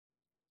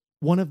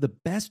One of the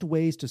best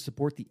ways to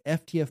support the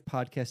FTF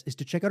podcast is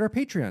to check out our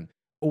Patreon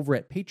over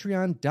at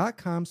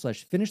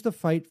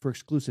patreon.com/finishthefight for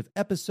exclusive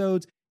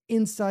episodes,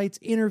 insights,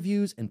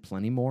 interviews, and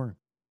plenty more.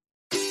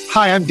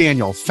 Hi, I'm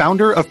Daniel,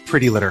 founder of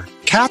Pretty Litter.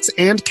 Cats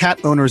and cat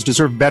owners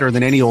deserve better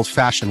than any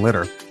old-fashioned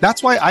litter.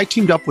 That's why I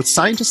teamed up with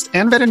scientists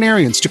and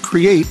veterinarians to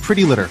create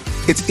Pretty Litter.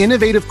 Its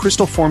innovative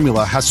crystal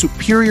formula has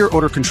superior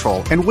odor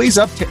control and weighs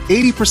up to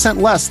 80%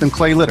 less than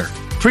clay litter.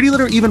 Pretty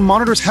Litter even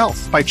monitors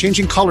health by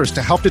changing colors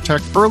to help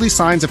detect early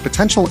signs of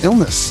potential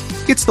illness.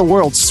 It's the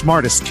world's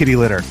smartest kitty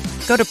litter.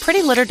 Go to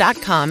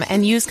prettylitter.com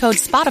and use code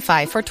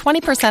SPOTIFY for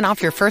 20%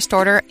 off your first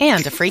order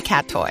and a free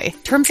cat toy.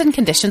 Terms and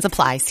conditions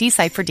apply. See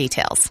site for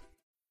details.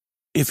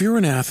 If you're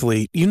an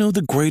athlete, you know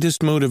the greatest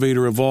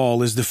motivator of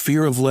all is the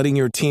fear of letting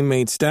your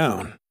teammates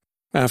down.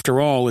 After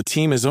all, a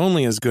team is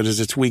only as good as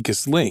its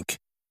weakest link.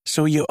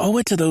 So you owe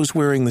it to those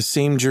wearing the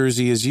same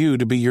jersey as you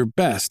to be your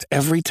best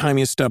every time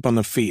you step on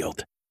the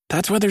field.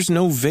 That's why there's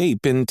no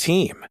vape in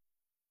team.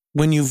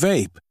 When you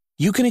vape,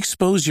 you can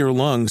expose your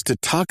lungs to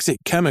toxic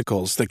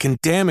chemicals that can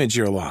damage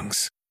your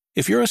lungs.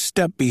 If you're a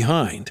step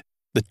behind,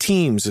 the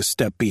team's a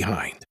step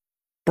behind.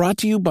 Brought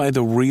to you by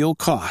The Real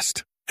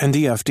Cost and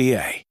the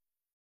FDA.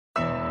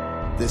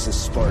 This is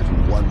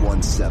Spartan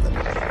 117.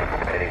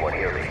 Anyone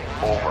hear me?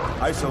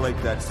 Over. Isolate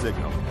that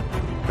signal.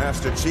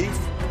 Master Chief,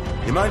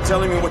 you mind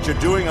telling me what you're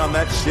doing on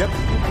that ship?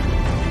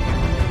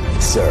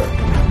 Sir,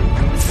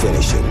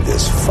 finishing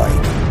this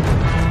fight.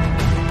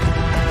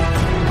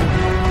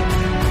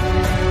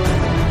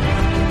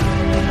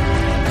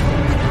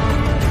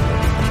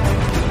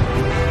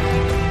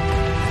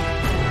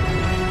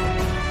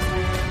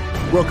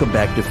 Welcome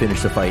back to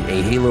Finish the Fight,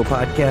 a Halo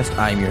podcast.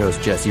 I'm your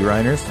host, Jesse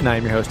Reiners. And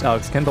I'm your host,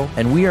 Alex Kendall.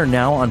 And we are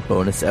now on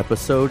bonus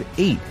episode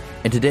 8.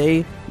 And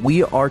today,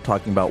 we are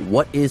talking about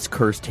what is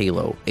Cursed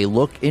Halo, a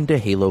look into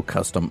Halo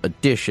Custom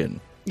Edition.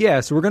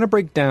 Yeah, so we're going to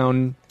break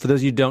down, for those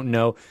of you who don't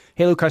know,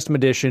 Halo Custom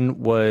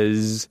Edition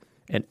was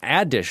an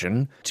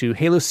addition to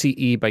Halo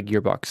CE by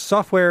Gearbox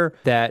Software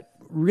that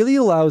really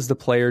allows the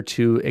player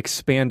to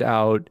expand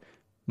out,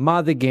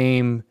 mod the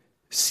game,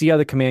 see how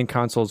the command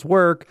consoles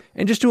work,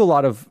 and just do a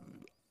lot of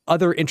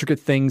other intricate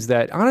things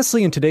that,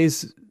 honestly, in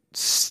today's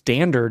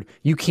standard,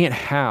 you can't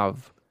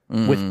have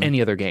with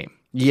any other game.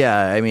 Yeah,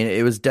 I mean,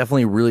 it was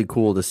definitely really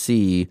cool to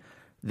see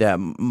that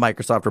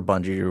Microsoft or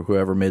Bungie or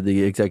whoever made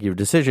the executive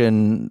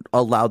decision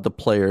allowed the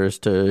players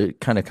to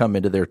kind of come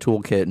into their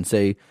toolkit and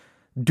say,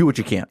 do what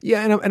you can.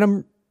 Yeah,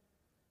 and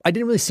I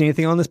didn't really see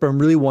anything on this, but I'm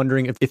really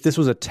wondering if this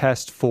was a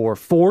test for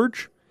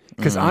Forge.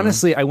 Because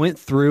honestly, I went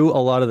through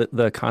a lot of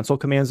the console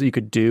commands that you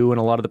could do and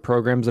a lot of the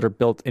programs that are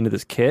built into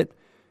this kit.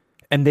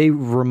 And they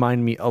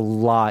remind me a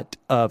lot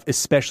of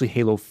especially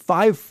Halo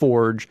 5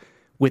 Forge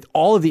with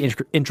all of the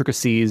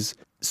intricacies.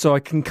 So I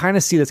can kind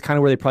of see that's kind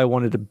of where they probably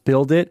wanted to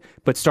build it,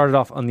 but started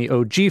off on the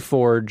OG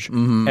Forge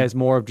as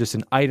more of just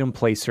an item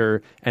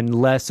placer and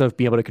less of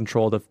being able to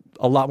control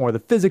a lot more of the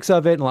physics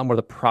of it and a lot more of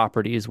the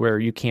properties where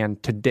you can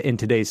in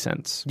today's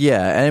sense.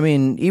 Yeah, and I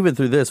mean, even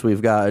through this,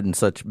 we've gotten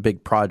such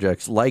big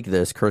projects like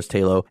this, Cursed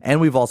Halo,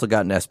 and we've also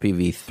gotten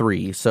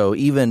SPV3. So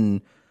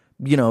even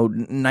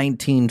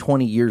 19,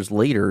 20 years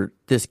later,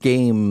 this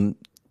game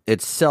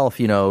itself,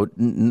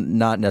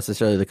 not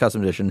necessarily the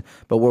custom edition,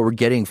 but what we're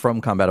getting from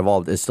Combat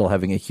Evolved is still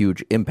having a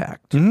huge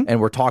impact. And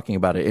we're talking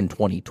about it in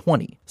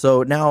 2020.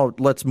 So now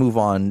let's move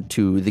on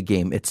to the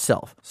game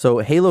itself. So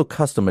Halo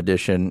Custom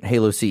Edition,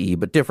 Halo CE,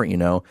 but different,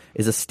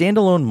 is a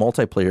standalone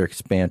multiplayer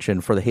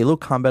expansion for the Halo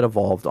Combat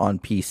Evolved on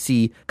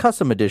PC.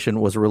 Custom Edition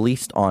was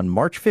released on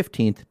March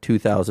 15th,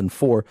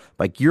 2004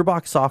 by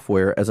Gearbox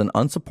Software as an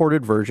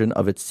unsupported version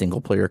of its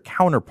single-player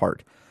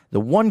counterpart. The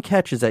one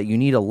catch is that you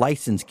need a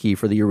license key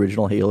for the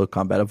original Halo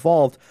Combat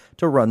Evolved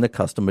to run the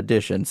custom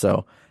edition,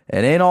 so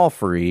it ain't all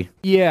free.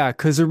 Yeah,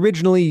 because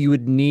originally you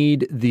would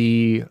need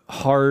the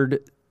hard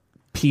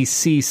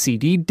PC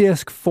CD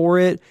disc for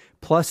it,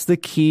 plus the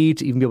key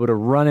to even be able to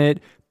run it,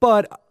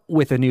 but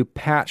with a new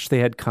patch they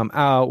had come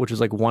out, which was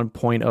like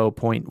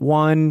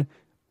 1.0.1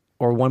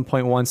 or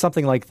 1.1,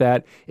 something like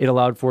that, it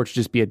allowed for it to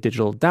just be a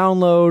digital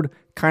download,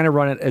 kind of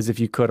run it as if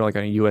you could like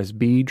on a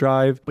USB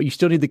drive, but you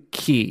still need the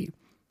key.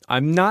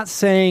 I'm not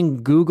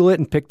saying Google it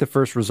and pick the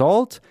first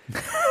result,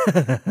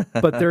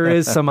 but there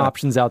is some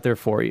options out there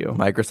for you.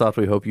 Microsoft,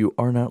 we hope you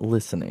are not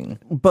listening.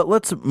 But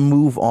let's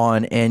move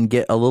on and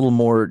get a little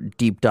more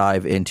deep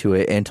dive into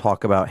it and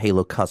talk about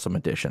Halo Custom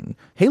Edition.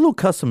 Halo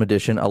Custom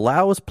Edition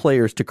allows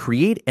players to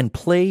create and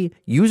play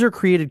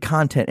user-created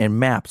content and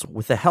maps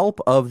with the help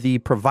of the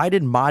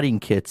provided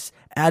modding kits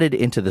added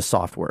into the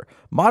software.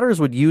 Modders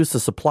would use the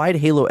supplied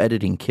Halo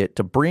editing kit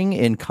to bring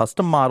in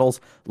custom models,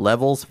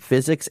 levels,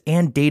 physics,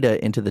 and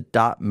data into the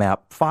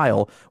 .map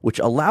file, which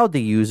allowed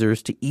the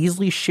users to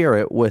easily share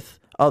it with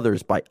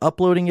others by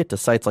uploading it to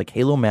sites like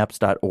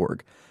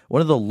halomaps.org.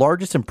 One of the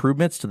largest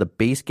improvements to the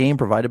base game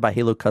provided by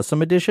Halo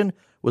Custom Edition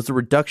was the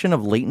reduction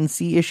of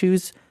latency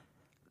issues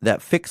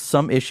that fixed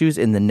some issues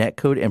in the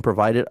netcode and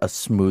provided a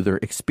smoother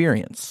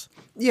experience.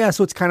 Yeah,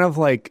 so it's kind of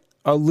like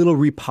a little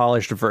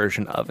repolished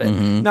version of it.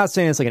 Not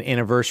saying it's like an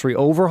anniversary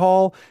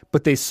overhaul,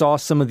 but they saw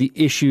some of the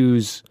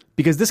issues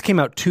because this came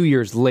out 2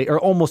 years later, or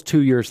almost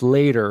 2 years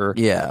later.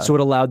 Yeah. So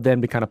it allowed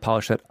them to kind of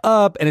polish that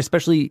up, and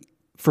especially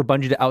for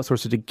Bungie to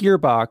outsource it to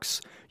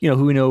Gearbox,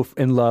 who we know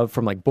and love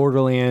from like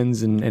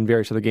Borderlands and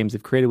various other games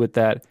they've created with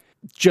that,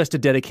 just to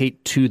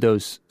dedicate to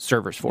those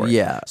servers for it.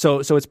 Yeah. So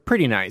it's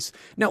pretty nice.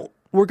 Now,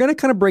 we're going to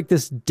kind of break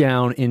this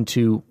down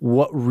into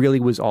what really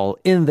was all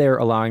in there,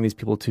 allowing these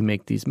people to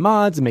make these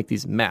mods and make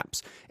these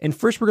maps. And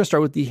first, we're going to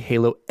start with the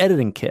Halo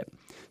Editing Kit.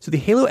 So the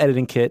Halo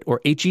Editing Kit,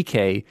 or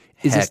HEK,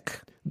 is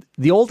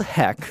the old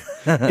HEK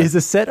is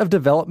a set of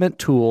development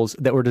tools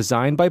that were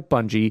designed by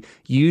Bungie,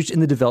 used in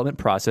the development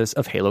process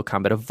of Halo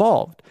Combat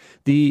Evolved.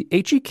 The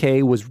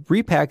HEK was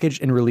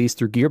repackaged and released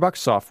through Gearbox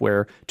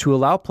Software to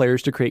allow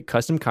players to create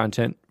custom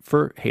content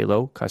for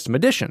Halo Custom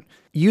Edition.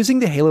 Using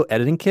the Halo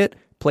Editing Kit,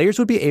 players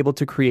would be able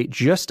to create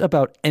just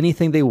about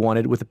anything they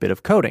wanted with a bit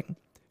of coding.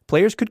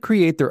 Players could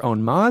create their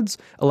own mods,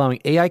 allowing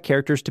AI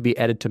characters to be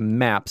added to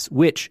maps,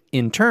 which,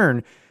 in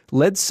turn,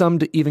 led some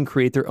to even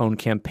create their own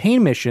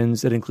campaign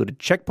missions that included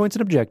checkpoints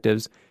and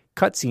objectives,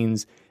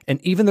 cutscenes,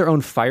 and even their own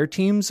fire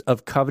teams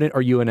of Covenant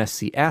or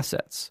UNSC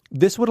assets.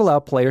 This would allow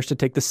players to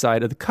take the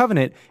side of the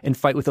Covenant and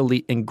fight with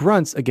Elite and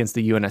Grunts against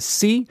the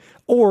UNSC,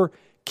 or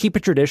keep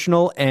it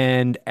traditional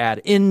and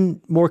add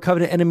in more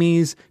Covenant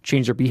enemies,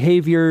 change their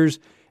behaviors,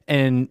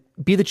 and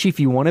be the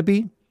chief you want to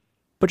be,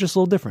 but just a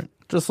little different.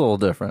 Just a little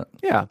different.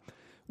 Yeah.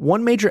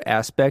 One major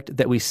aspect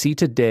that we see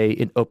today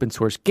in open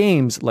source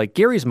games like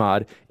Gary's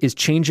mod is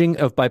changing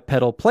of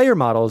bipedal player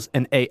models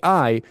and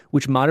AI,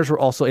 which modders were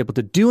also able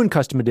to do in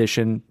Custom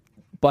Edition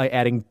by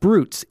adding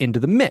brutes into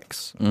the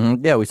mix.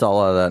 Mm-hmm. Yeah, we saw a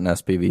lot of that in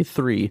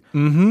SPV3.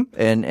 Mm-hmm.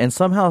 And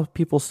somehow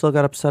people still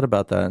got upset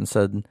about that and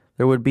said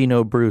there would be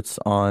no brutes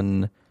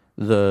on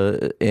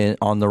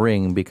the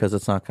ring because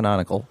it's not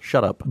canonical.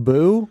 Shut up.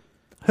 Boo.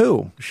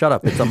 Who? Shut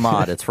up. It's a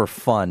mod. It's for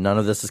fun. None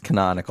of this is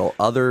canonical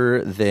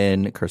other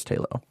than Cursed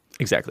Halo.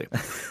 Exactly.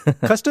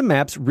 Custom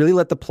maps really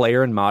let the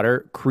player and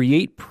modder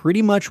create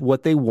pretty much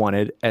what they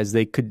wanted, as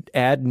they could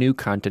add new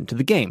content to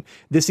the game.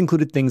 This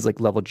included things like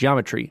level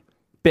geometry,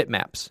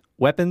 bitmaps,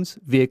 weapons,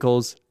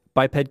 vehicles,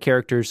 biped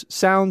characters,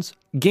 sounds,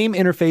 game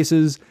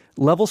interfaces,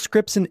 level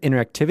scripts and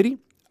interactivity,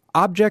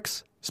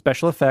 objects,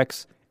 special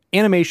effects,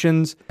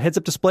 animations,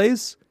 heads-up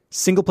displays,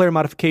 single-player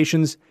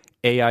modifications,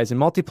 AIs in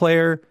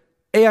multiplayer,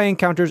 AI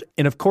encounters,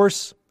 and of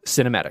course,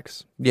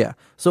 cinematics. Yeah.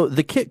 So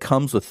the kit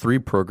comes with 3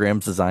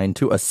 programs designed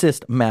to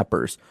assist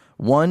mappers.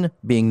 One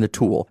being the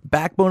tool,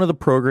 backbone of the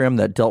program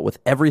that dealt with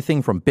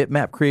everything from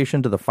bitmap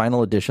creation to the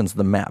final additions of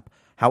the map.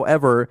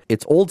 However,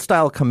 its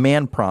old-style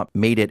command prompt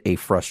made it a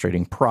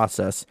frustrating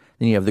process.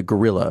 Then you have the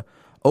Gorilla,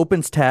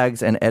 opens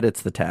tags and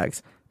edits the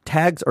tags.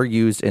 Tags are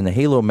used in the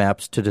Halo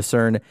maps to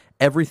discern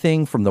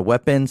everything from the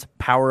weapons,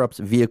 power-ups,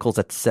 vehicles,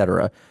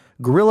 etc.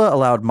 Gorilla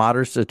allowed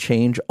modders to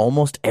change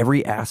almost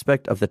every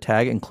aspect of the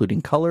tag,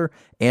 including color,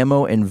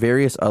 ammo, and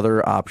various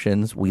other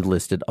options we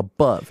listed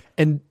above.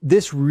 And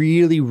this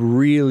really,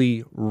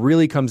 really,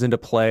 really comes into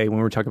play when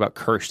we're talking about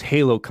Cursed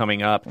Halo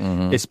coming up,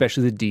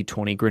 especially the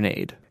D20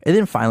 grenade. And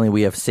then finally,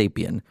 we have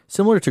Sapien.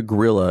 Similar to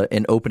Gorilla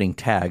in opening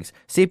tags,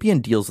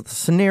 Sapien deals with the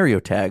scenario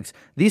tags.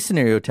 These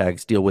scenario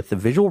tags deal with the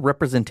visual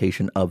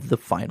representation of the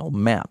final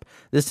map.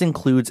 This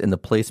includes in the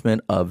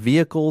placement of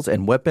vehicles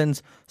and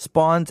weapons,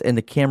 spawns, and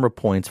the camera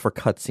points for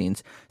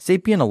cutscenes.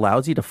 Sapien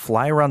allows you to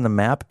fly around the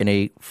map in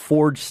a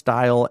Forge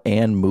style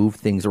and move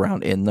things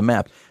around in the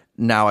map.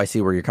 Now I see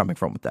where you're coming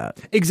from with that.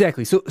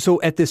 Exactly.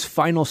 So at this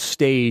final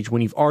stage,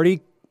 when you've already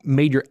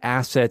made your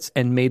assets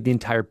and made the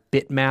entire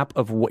bitmap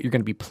of what you're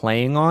going to be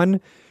playing on,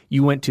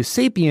 you went to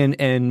Sapien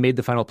and made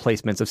the final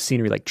placements of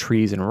scenery like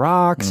trees and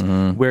rocks.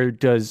 Where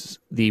does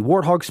the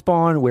Warthog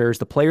spawn? Where's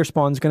the player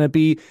spawn's going to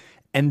be?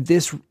 And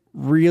this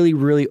really,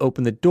 really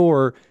opened the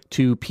door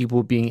to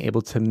people being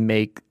able to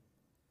make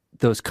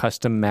those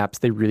custom maps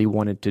they really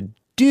wanted to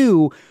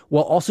do,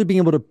 while also being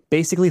able to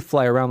basically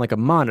fly around like a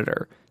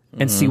monitor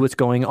and see what's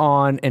going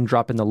on and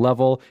drop in the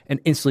level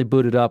and instantly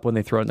boot it up when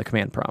they throw in the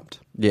command prompt.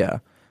 Yeah.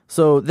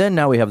 So then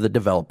now we have the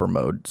developer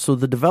mode. So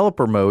the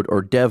developer mode,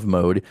 or dev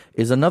mode,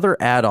 is another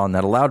add-on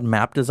that allowed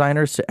map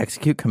designers to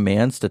execute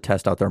commands to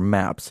test out their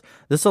maps.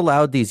 This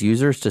allowed these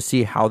users to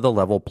see how the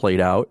level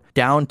played out,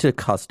 down to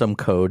custom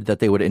code that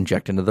they would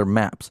inject into their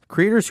maps.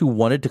 Creators who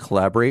wanted to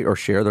collaborate or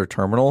share their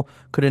terminal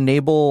could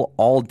enable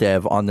all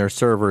dev on their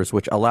servers,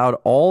 which allowed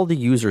all the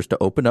users to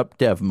open up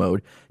dev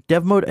mode.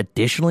 Dev mode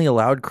additionally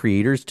allowed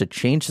creators to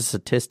change the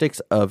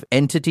statistics of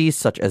entities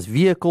such as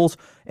vehicles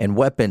and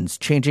weapons,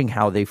 changing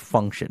how they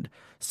functioned.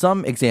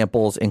 Some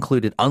examples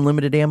included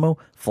unlimited ammo,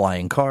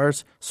 flying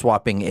cars,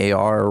 swapping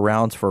AR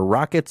rounds for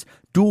rockets,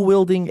 dual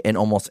wielding, and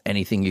almost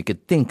anything you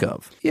could think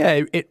of.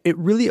 Yeah, it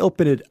really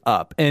opened it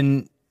up.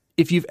 And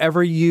if you've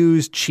ever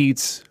used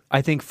cheats,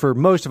 I think for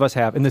most of us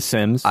have in The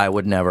Sims. I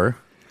would never.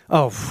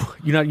 Oh,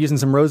 you're not using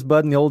some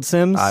Rosebud in the old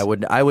Sims? I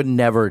would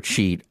never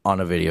cheat on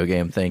a video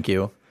game, thank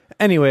you.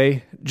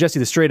 Anyway, Jesse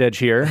the straight edge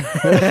here.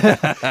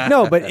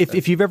 No, but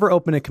if you've ever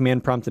opened a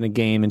command prompt in a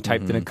game and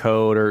typed in a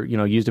code or,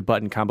 used a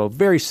button combo,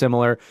 very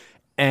similar,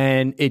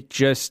 and it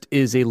just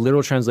is a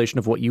literal translation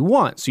of what you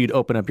want. So you'd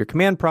open up your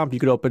command prompt, you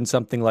could open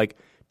something like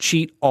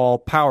cheat all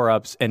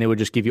power-ups, and it would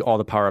just give you all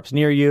the power-ups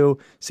near you.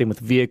 Same with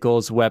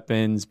vehicles,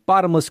 weapons,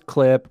 bottomless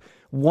clip.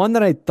 One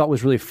that I thought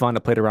was really fun to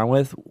play around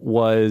with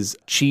was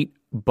cheat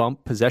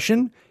bump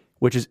possession,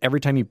 which is every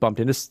time you bumped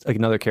into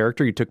another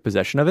character, you took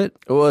possession of it.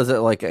 Was it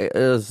like a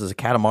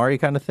Katamari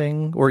kind of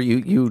thing, where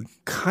you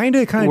kind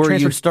of where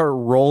you start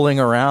rolling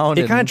around?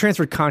 It kind of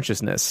transferred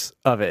consciousness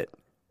of it,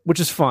 which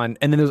is fun.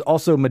 And then there's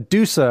also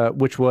Medusa,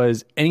 which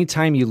was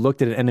anytime you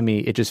looked at an enemy,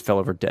 it just fell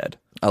over dead.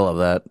 I love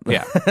that.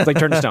 Yeah, it's like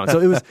turn to stone. So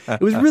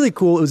it was really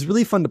cool. It was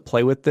really fun to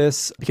play with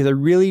this because I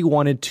really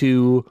wanted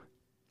to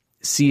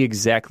see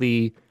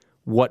exactly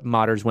what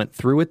modders went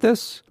through with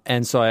this.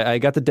 And so I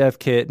got the dev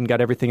kit and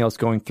got everything else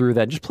going through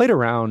that. Just played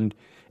around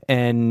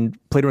and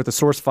played with the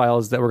source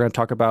files that we're going to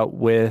talk about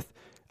with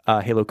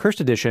Halo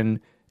Cursed Edition.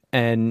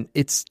 And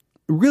it's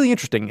really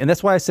interesting. And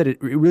that's why I said it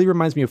really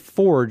reminds me of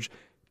Forge,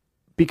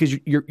 because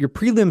your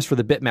prelims for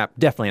the bitmap,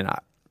 definitely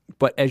not.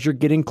 But as you're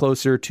getting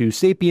closer to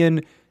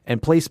Sapien and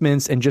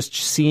placements and just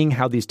seeing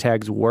how these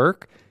tags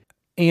work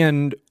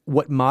and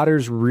what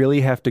modders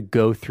really have to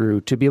go through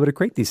to be able to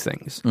create these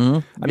things.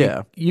 I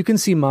mean, you can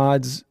see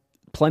mods,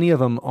 plenty of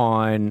them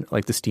on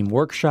like the Steam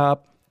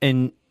Workshop,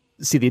 and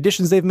see the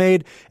additions they've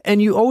made. And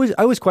I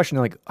always question,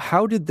 like,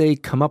 how did they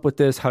come up with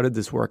this? How did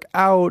this work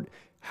out?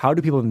 How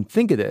do people even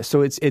think of this?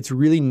 So it's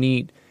really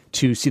neat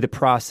to see the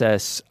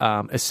process,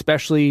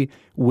 especially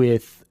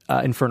with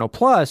Inferno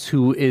Plus,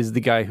 who is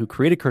the guy who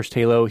created Cursed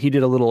Halo. He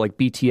did a little like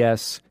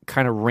BTS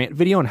kind of rant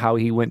video on how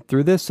he went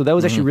through this. So that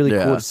was actually really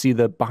cool to see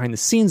the behind the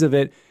scenes of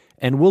it.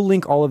 And we'll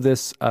link all of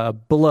this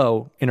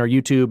below in our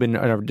YouTube and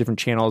our different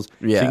channels,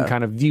 so you can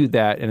kind of view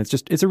that. And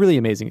it's a really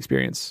amazing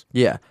experience.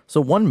 Yeah.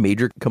 So one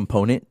major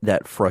component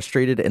that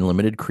frustrated and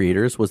limited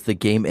creators was the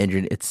game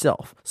engine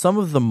itself. Some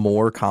of the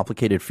more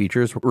complicated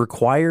features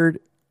required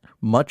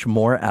much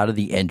more out of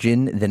the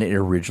engine than it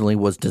originally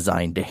was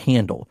designed to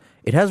handle.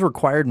 It has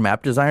required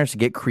map designers to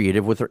get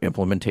creative with their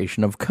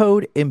implementation of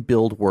code and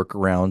build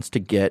workarounds to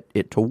get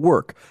it to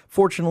work.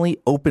 Fortunately,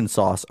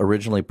 OpenSauce,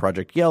 originally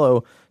Project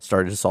Yellow,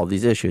 started to solve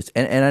these issues.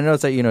 And I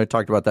noticed that, I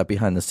talked about that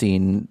behind the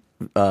scene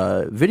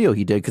video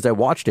he did, because I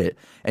watched it,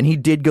 and he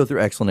did go through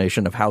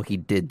explanation of how he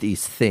did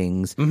these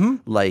things,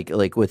 like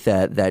with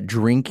that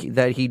drink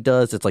that he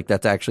does. It's like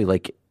that's actually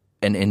like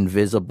an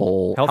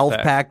invisible health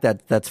pack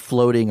that's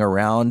floating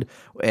around,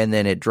 and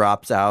then it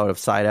drops out of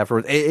sight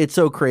afterwards. It's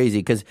so crazy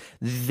because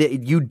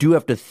you do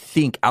have to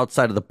think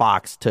outside of the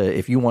box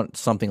if you want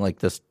something like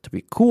this to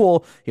be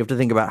cool. You have to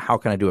think about how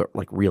can I do it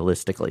like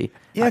realistically.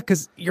 Yeah,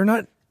 because you're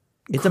not.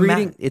 It's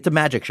a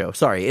magic show.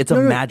 Sorry, it's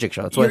a magic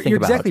show. That's what I think you're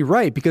about. You're exactly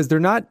right, because they're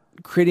not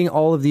creating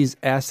all of these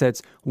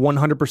assets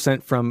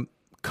 100% from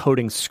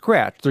coding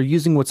scratch. They're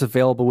using what's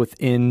available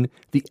within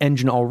the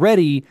engine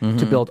already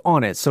to build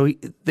on it. So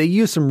they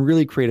use some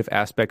really creative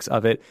aspects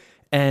of it,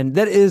 and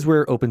that is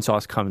where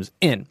OpenSauce comes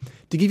in.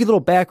 To give you a little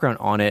background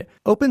on it,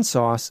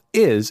 OpenSauce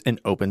is an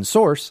open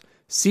source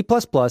C++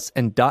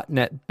 and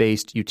 .NET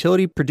based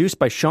utility produced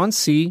by Sean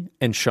C.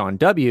 and Sean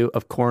W.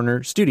 of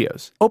Corner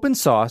Studios.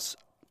 OpenSauce,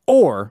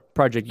 or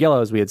Project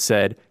Yellow as we had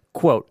said,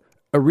 quote,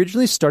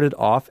 originally started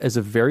off as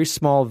a very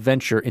small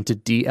venture into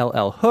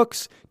DLL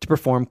hooks to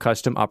perform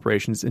custom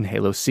operations in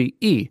Halo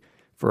CE.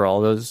 For all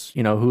those,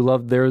 who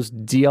love those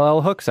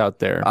DLL hooks out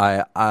there.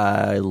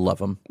 I love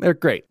them. They're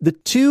great. The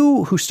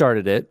two who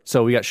started it,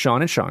 so we got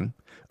Sean and Sean,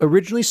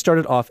 originally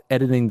started off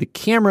editing the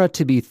camera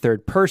to be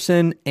third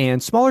person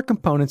and smaller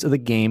components of the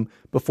game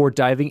before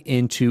diving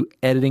into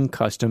editing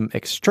custom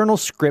external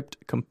script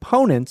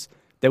components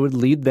that would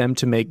lead them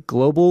to make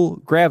global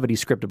gravity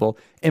scriptable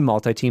and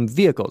multi-team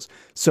vehicles.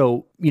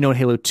 So, in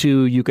Halo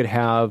 2, you could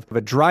have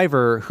a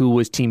driver who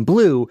was Team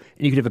Blue,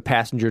 and you could have a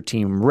passenger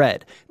Team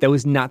Red. That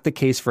was not the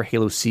case for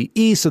Halo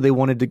CE, so they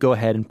wanted to go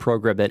ahead and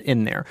program that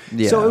in there.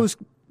 Yeah. So it was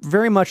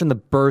very much in the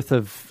birth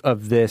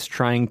of this,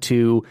 trying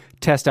to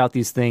test out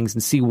these things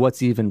and see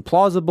what's even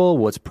plausible,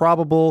 what's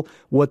probable,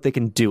 what they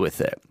can do with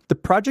it. The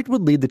project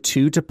would lead the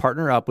two to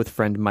partner up with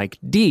friend Mike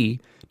D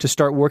to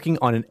start working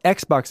on an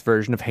Xbox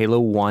version of Halo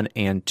 1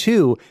 and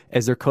 2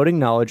 as their coding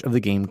knowledge of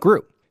the game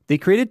grew. They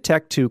created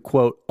tech to,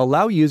 quote,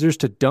 allow users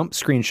to dump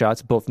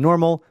screenshots, both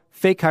normal,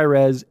 fake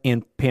high-res,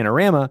 and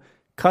panorama,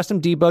 custom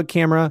debug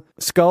camera,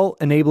 skull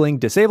enabling,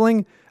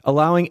 disabling,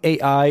 allowing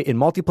AI in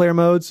multiplayer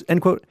modes,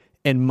 end quote,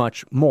 and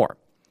much more.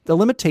 The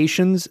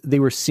limitations they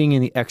were seeing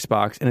in the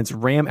Xbox and its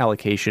RAM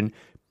allocation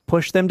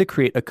pushed them to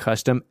create a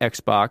custom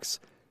Xbox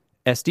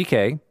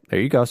SDK.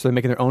 There you go. So they're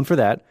making their own for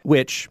that,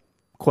 which,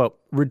 quote,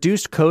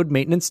 reduced code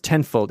maintenance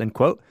tenfold, end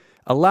quote,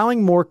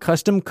 allowing more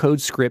custom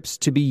code scripts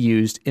to be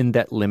used in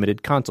that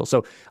limited console.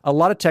 So a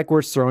lot of tech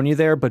words thrown you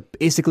there, but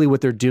basically what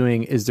they're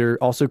doing is they're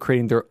also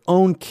creating their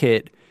own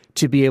kit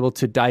to be able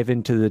to dive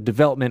into the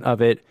development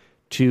of it,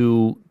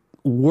 to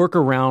work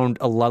around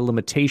a lot of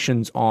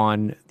limitations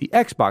on the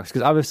Xbox,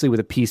 because obviously with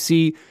a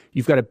PC,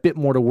 you've got a bit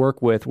more to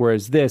work with,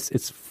 whereas this,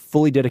 it's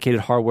fully dedicated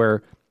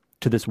hardware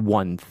to this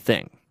one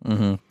thing.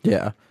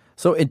 Yeah.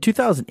 So in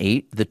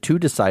 2008, the two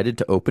decided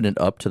to open it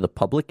up to the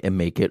public and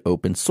make it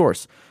open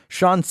source.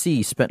 Sean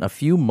C. spent a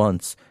few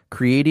months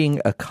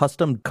creating a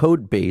custom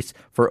code base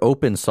for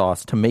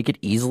OpenSauce to make it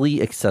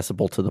easily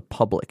accessible to the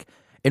public.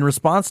 In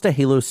response to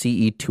Halo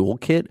CE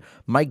Toolkit,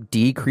 Mike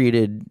D.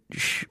 created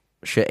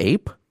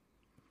ShareApe?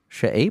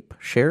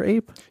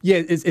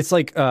 Yeah, it's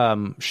like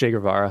Che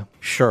Guevara.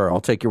 Sure, I'll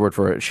take your word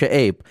for it.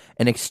 ShareApe,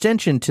 an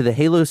extension to the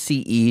Halo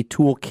CE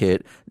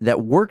toolkit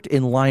that worked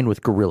in line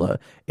with Gorilla.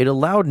 It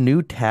allowed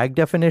new tag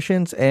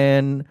definitions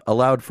and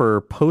allowed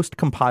for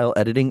post-compile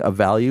editing of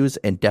values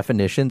and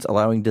definitions,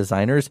 allowing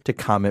designers to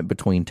comment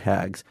between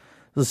tags.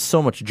 This is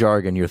so much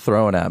jargon you're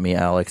throwing at me,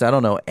 Alex. I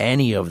don't know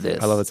any of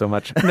this. I love it so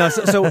much. No,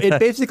 so it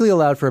basically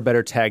allowed for a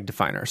better tag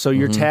definer. So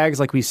your tags,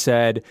 like we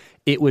said,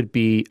 it would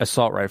be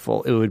assault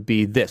rifle. It would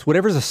be this.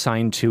 Whatever's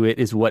assigned to it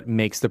is what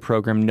makes the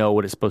program know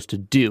what it's supposed to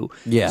do.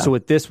 Yeah. So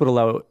what this would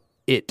allow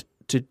it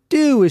to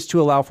do is to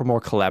allow for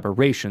more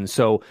collaboration.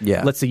 So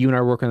let's say you and I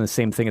are working on the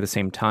same thing at the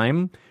same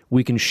time.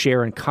 We can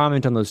share and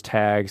comment on those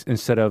tags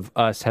instead of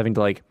us having to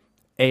like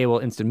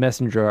AOL Instant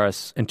Messenger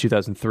us in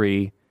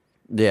 2003.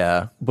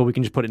 Yeah. But we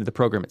can just put it into the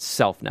program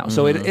itself now.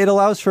 So it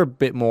allows for a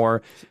bit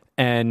more,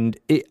 and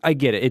I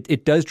get it.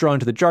 It does draw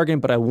into the jargon,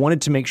 but I wanted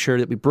to make sure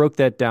that we broke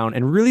that down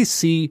and really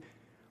see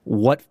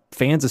what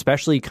fans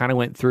especially kind of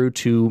went through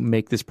to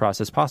make this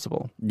process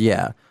possible.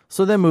 Yeah.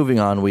 So then moving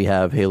on, we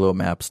have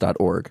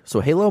halomaps.org.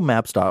 So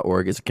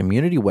halomaps.org is a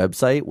community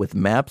website with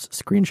maps,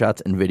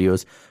 screenshots, and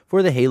videos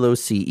for the Halo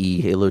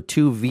CE, Halo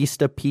 2,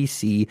 Vista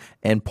PC,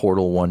 and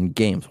Portal 1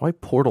 games. Why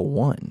Portal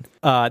 1?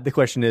 The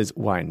question is,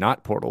 why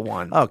not Portal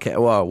 1? Okay,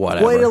 well,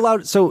 whatever. Well, it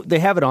allowed, so they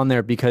have it on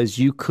there because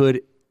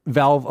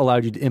Valve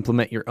allowed you to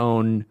implement your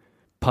own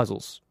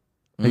puzzles.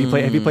 Have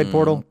you played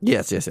Portal?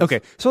 Yes.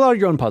 Okay, so allow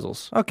your own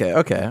puzzles.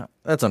 Okay.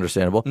 That's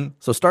understandable.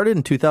 So started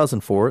in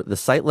 2004, the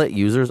site let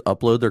users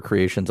upload their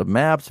creations of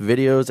maps,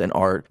 videos, and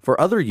art for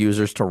other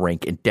users to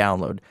rank and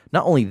download.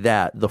 Not only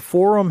that, the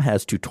forum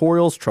has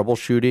tutorials,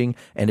 troubleshooting,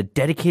 and a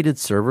dedicated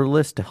server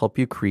list to help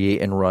you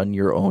create and run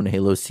your own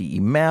Halo CE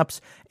maps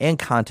and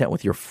content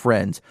with your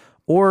friends.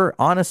 Or,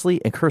 honestly,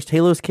 in Cursed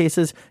Halo's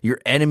cases, your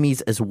enemies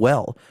as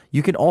well.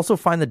 You can also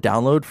find the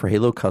download for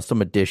Halo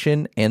Custom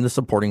Edition and the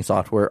supporting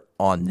software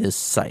on this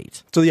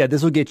site. So yeah,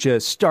 this will get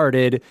you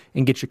started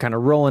and get you kind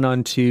of rolling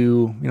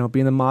onto,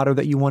 being the modder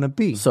that you want to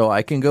be. So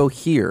I can go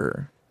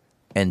here,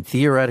 and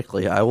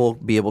theoretically, I will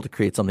be able to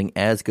create something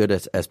as good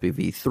as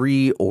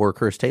SPV3 or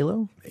Cursed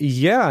Halo?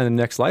 Yeah, in the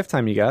next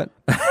lifetime you got.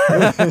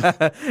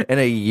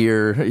 And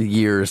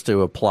years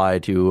to apply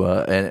to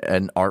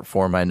an art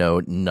form I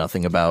know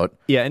nothing about.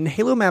 Yeah, and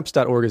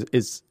halomaps.org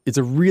is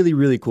a really,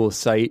 really cool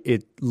site.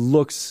 It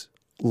looks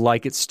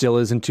like it still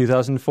is in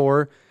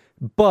 2004,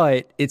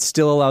 but it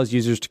still allows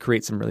users to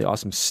create some really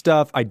awesome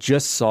stuff. I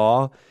just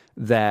saw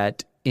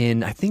that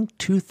in, I think,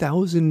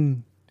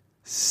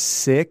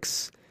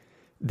 2006,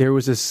 there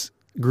was this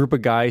group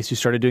of guys who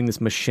started doing this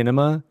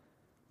machinima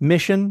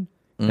mission.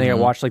 I think I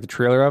watched like the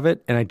trailer of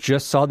it, and I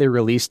just saw they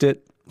released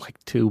it like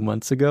 2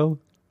 months ago.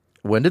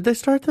 When did they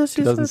start this?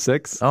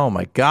 2006. Oh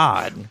my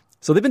God.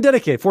 So they've been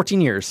dedicated 14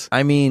 years.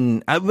 I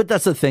mean, but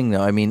that's the thing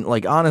though. I mean,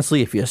 like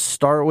honestly, if you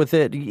start with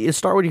it, you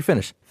start when you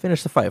finish.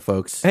 Finish the fight,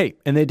 folks. Hey,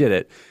 and they did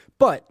it.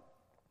 But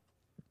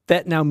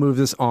that now moves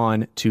us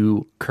on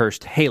to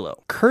Cursed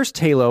Halo. Cursed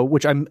Halo,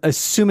 which I'm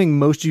assuming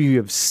most of you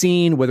have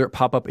seen, whether it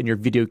pop up in your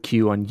video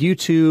queue on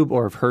YouTube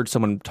or have heard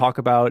someone talk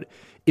about,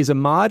 is a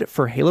mod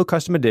for Halo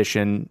Custom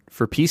Edition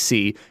for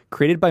PC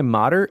created by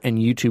modder and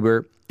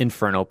YouTuber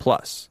Inferno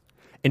Plus.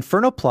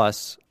 Inferno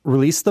Plus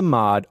released the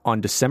mod on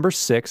December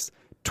 6th,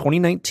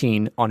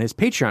 2019 on his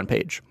Patreon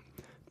page.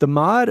 The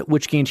mod,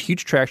 which gained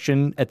huge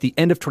traction at the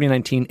end of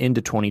 2019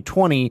 into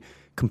 2020,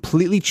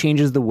 completely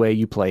changes the way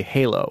you play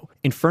Halo.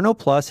 Inferno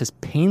Plus has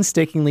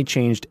painstakingly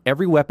changed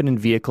every weapon and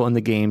vehicle in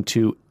the game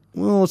to,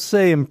 well, let's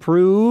say,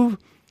 improve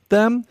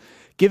them,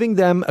 giving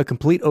them a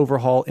complete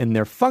overhaul in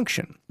their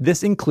function.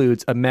 This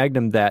includes a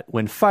Magnum that,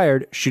 when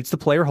fired, shoots the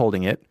player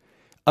holding it,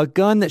 a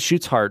gun that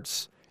shoots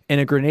hearts,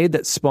 and a grenade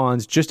that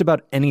spawns just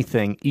about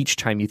anything each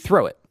time you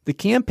throw it. The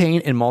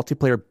campaign and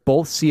multiplayer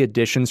both see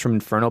additions from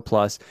Inferno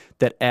Plus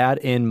that add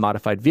in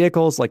modified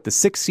vehicles like the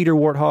 6-seater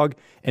Warthog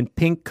and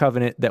Pink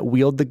Covenant that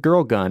wield the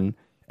girl gun,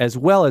 as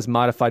well as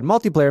modified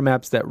multiplayer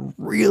maps that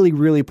really,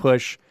 really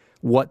push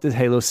what the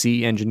Halo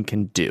CE engine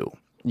can do.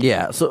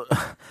 Yeah, so,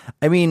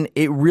 I mean,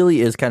 it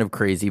really is kind of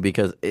crazy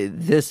because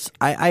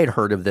I had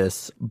heard of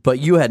this, but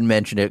you had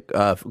mentioned it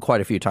quite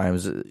a few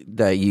times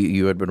that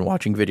you had been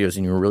watching videos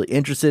and you were really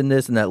interested in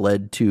this, and that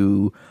led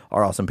to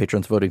our awesome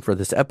patrons voting for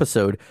this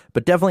episode.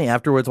 But definitely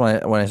afterwards,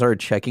 when I started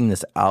checking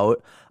this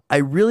out, I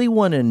really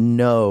want to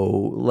know,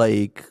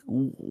 like,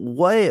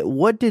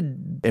 what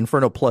did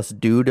Inferno Plus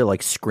do to,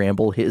 like,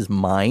 scramble his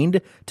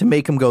mind to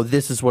make him go,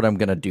 this is what I'm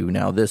going to do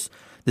now, this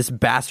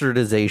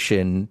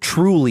bastardization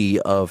truly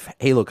of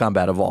Halo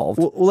Combat Evolved.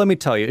 Well, let me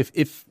tell you,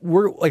 if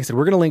we're, like I said,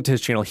 we're going to link to his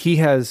channel. He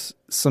has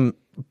some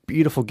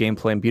beautiful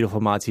gameplay and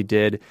beautiful mods he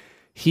did.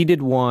 He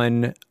did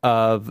one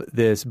of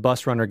this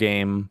bus runner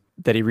game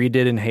that he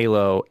redid in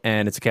Halo,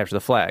 and it's a capture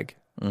the flag.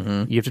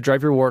 You have to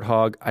drive your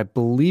Warthog. I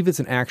believe it's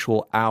an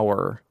actual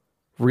hour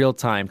real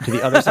time to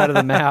the other side of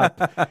the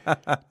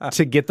map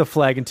to get the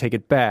flag and take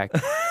it back.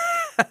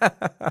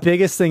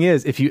 Biggest thing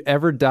is, if you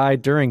ever die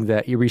during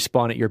that, you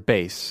respawn at your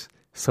base.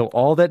 So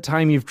all that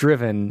time you've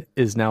driven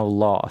is now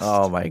lost.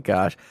 Oh my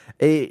gosh.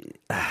 It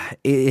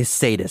is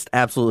sadist,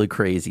 absolutely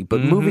crazy. But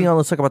moving on,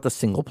 let's talk about the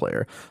single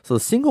player. So the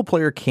single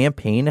player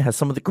campaign has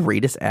some of the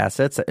greatest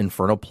assets that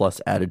Inferno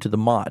Plus added to the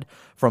mod,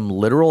 from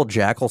literal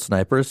jackal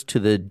snipers to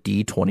the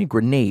D20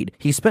 grenade.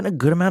 He spent a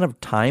good amount of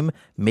time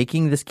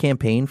making this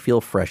campaign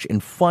feel fresh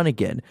and fun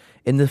again.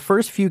 In the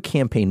first few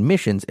campaign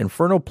missions,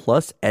 Inferno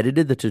Plus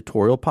edited the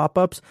tutorial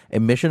pop-ups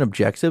and mission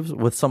objectives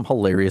with some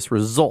hilarious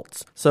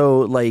results. So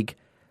like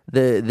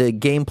the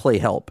gameplay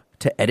help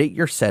to edit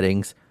your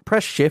settings: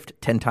 press shift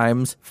 10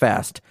 times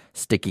fast,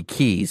 sticky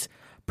keys.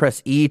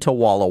 Press E to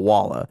Walla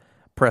Walla.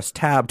 Press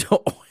tab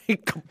to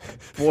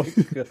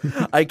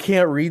oink. I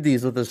can't read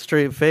these with a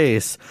straight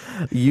face.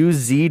 Use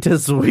Z to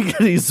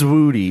Zwiggity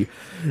Zwooty.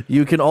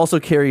 You can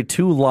also carry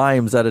 2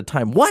 limes at a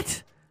time.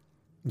 What?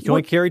 You can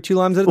only carry 2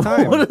 limes at a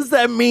time. What does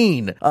that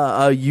mean?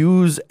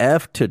 Use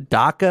F to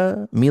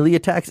Daka. Melee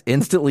attacks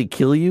instantly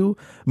kill you.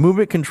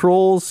 Movement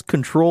controls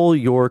control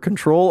your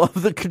control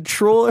of the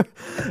controller.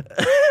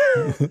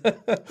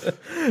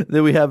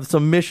 Then we have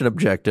some mission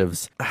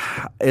objectives.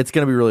 It's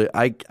going to be really...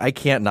 I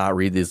can't not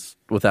read these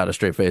without a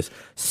straight face.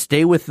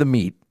 Stay with the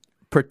meat.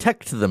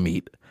 Protect the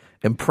meat.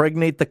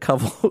 Impregnate the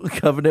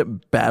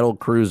Covenant battle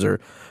cruiser.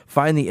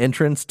 Find the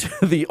entrance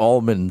to the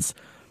almonds.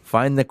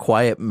 Find the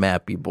quiet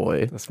mappy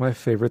boy. That's my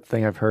favorite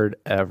thing I've heard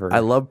ever. I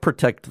love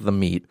protect the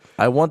meat.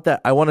 I want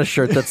that. I want a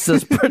shirt that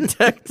says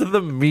protect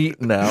the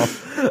meat now.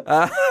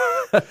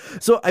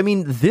 So, I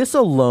mean, this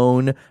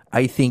alone,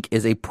 I think,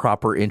 is a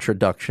proper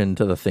introduction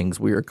to the things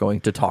we are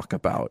going to talk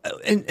about.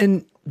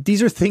 And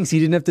these are things he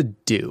didn't have to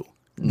do.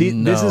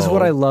 This is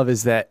what I love,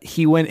 is that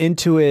he went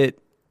into it,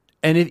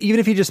 and even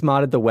if he just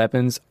modded the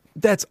weapons,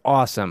 that's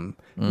awesome.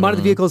 Modded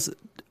the vehicles,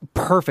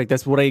 perfect.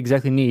 That's what I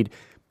exactly need.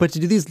 But to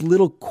do these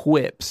little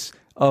quips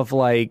of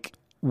like,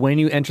 when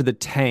you enter the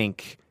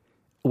tank,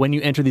 when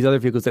you enter these other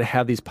vehicles that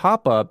have these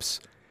pop-ups,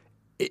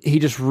 he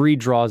just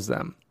redraws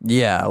them.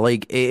 Yeah,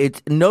 like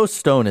it's no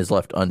stone is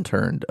left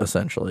unturned,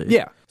 essentially.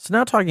 Yeah. So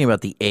now talking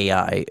about the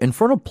AI,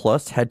 Inferno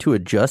Plus had to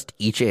adjust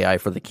each AI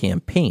for the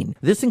campaign.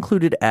 This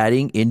included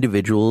adding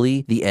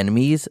individually the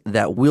enemies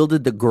that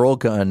wielded the girl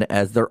gun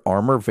as their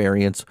armor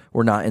variants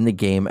were not in the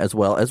game, as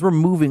well as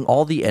removing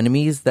all the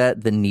enemies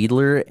that the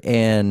Needler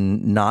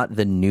and not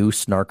the new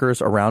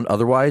Snarkers around.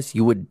 Otherwise,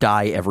 you would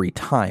die every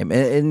time.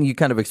 And you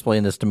kind of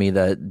explained this to me,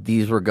 that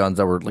these were guns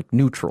that were like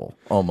neutral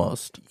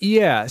almost.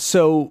 Yeah,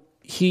 so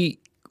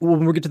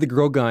when we get to the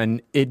girl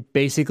gun, it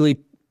basically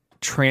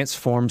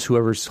transforms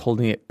whoever's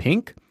holding it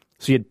pink.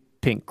 So you had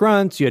pink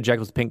grunts, you had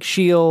jackals with pink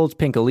shields,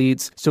 pink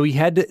elites. So he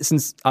had to,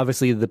 since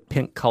obviously the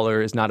pink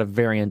color is not a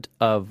variant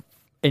of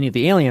any of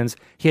the aliens,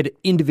 he had to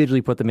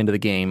individually put them into the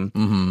game.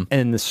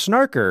 And the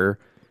Snarker,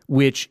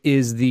 which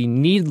is the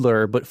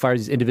Needler but fires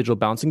these individual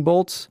bouncing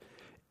bolts,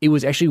 it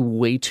was actually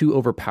way too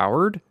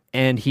overpowered.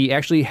 And he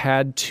actually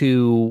had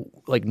to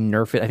like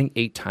nerf it, I think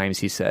 8 times,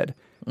 he said,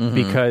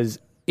 because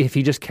if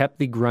he just kept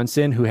the grunts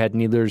in who had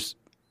Needlers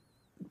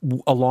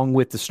along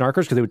with the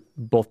Snarkers, because they would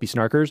both be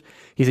Snarkers,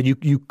 he said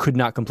you could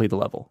not complete the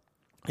level.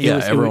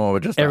 Everyone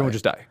would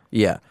just die.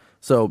 Yeah.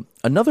 So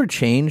another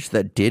change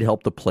that did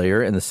help the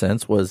player in the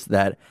sense was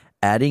that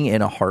adding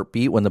in a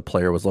heartbeat when the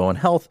player was low on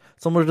health,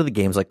 similar to the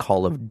games like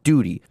Call of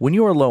Duty. When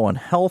you are low on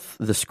health,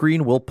 the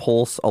screen will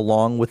pulse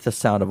along with the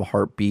sound of a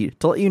heartbeat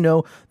to let you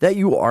know that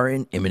you are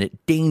in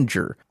imminent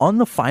danger. On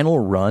the final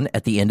run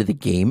at the end of the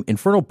game,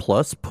 Inferno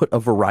Plus put a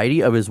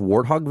variety of his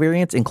Warthog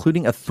variants,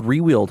 including a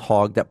 3-wheeled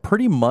hog that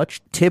pretty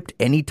much tipped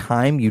any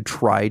time you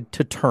tried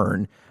to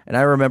turn. And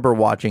I remember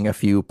watching a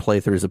few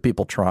playthroughs of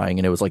people trying,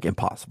 and it was like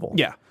impossible.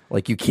 Yeah.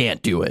 Like, you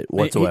can't do it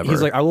whatsoever.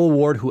 He's like, I will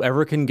award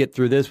whoever can get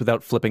through this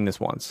without flipping this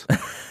once.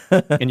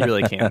 And you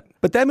really can't.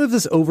 But that moves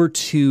us over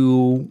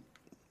to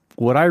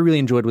what I really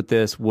enjoyed with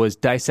this was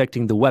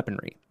dissecting the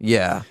weaponry.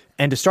 Yeah.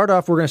 And to start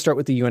off, we're going to start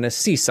with the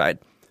UNSC side.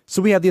 So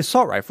we have the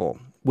assault rifle,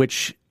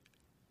 which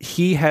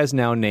he has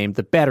now named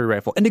the battery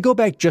rifle. And to go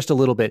back just a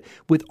little bit,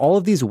 with all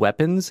of these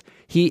weapons,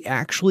 he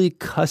actually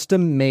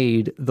custom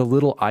made the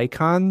little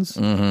icons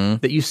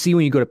that you see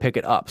when you go to pick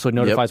it up. So it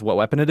notifies what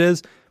weapon it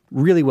is.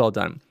 Really well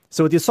done.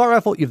 So with the assault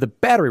rifle, you have the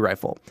battery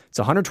rifle. It's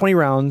 120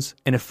 rounds,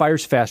 and it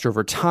fires faster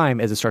over time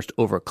as it starts to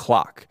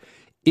overclock.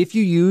 If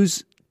you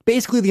use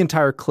basically the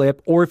entire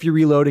clip, or if you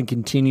reload and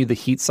continue the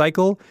heat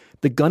cycle,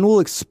 the gun will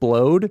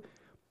explode,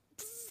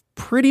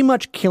 pretty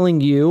much killing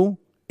you.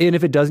 And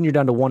if it doesn't, you're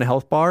down to 1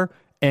 health bar,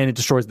 and it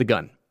destroys the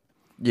gun.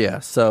 Yeah,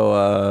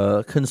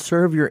 so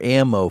conserve your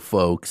ammo,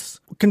 folks.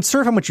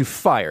 Conserve how much you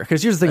fire,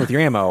 because here's the thing with your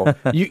ammo.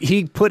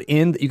 He put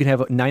in that you can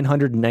have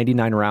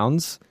 999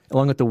 rounds,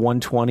 along with the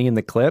 120 in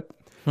the clip.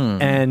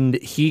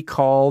 And he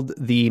called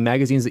the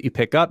magazines that you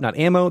pick up not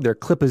ammo, they're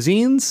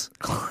clipazines.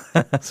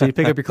 So you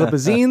pick up your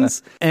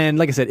clipazines, and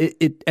like I said,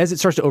 it as it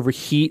starts to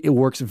overheat, it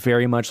works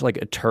very much like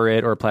a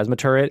turret or a plasma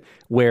turret,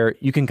 where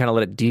you can kind of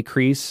let it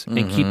decrease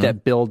and keep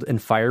that build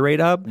and fire rate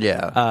up.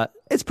 Yeah.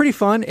 It's pretty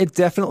fun. It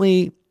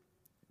definitely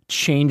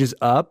changes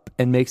up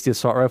and makes the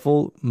assault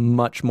rifle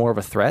much more of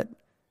a threat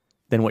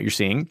than what you're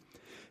seeing.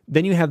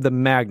 Then you have the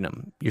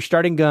Magnum, your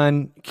starting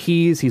gun,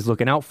 keys. He's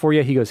looking out for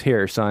you. He goes,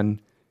 "Here, son,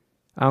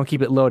 I don't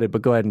keep it loaded,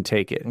 but go ahead and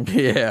take it."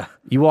 Yeah.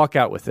 You walk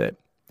out with it.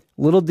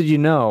 Little did you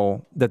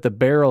know that the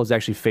barrel is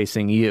actually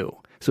facing you.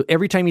 So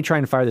every time you try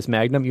and fire this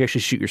Magnum, you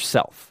actually shoot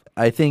yourself.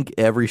 I think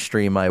every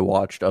stream I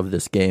watched of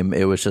this game,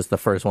 it was just the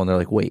first one. They're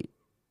like, wait,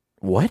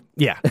 what?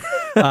 Yeah.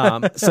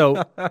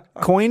 So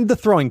coined the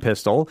throwing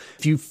pistol.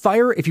 If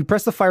you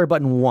press the fire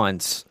button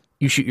once,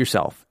 you shoot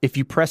yourself. If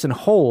you press and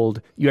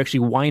hold, you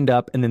actually wind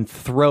up and then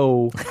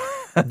throw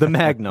the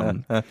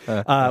Magnum,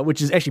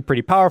 which is actually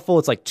pretty powerful.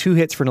 It's like 2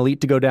 hits for an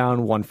elite to go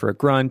down, 1 for a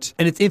grunt,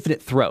 and it's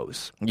infinite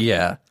throws.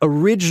 Yeah.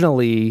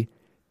 Originally,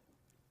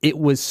 it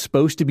was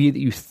supposed to be that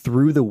you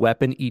threw the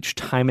weapon each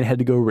time and had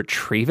to go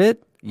retrieve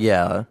it.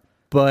 Yeah.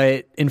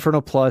 But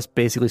Inferno Plus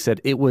basically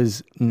said it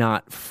was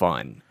not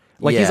fun.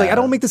 Like, he's like, I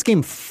don't make this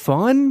game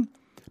fun,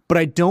 but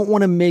I don't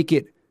want to make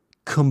it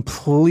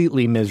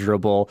completely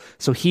miserable.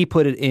 So he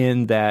put it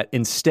in that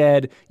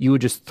instead you would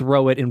just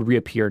throw it and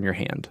reappear in your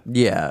hand.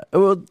 Yeah.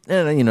 Well,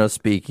 and,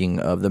 speaking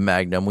of the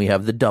Magnum, we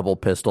have the double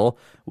pistol,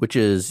 which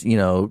is,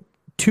 2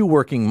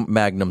 working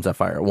Magnums that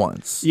fire at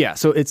once. Yeah.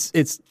 So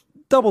it's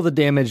double the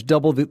damage,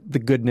 double the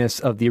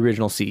goodness of the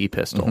original CE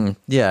pistol. Mm-hmm.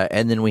 Yeah.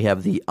 And then we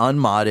have the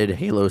unmodded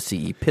Halo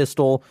CE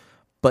pistol.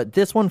 But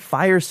this one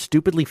fires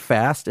stupidly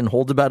fast and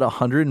holds about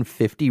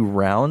 150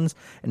 rounds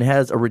and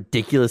has a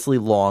ridiculously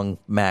long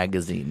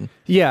magazine.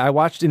 Yeah, I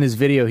watched in his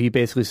video, he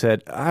basically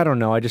said, I don't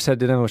know, I just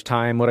didn't have much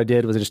time. What I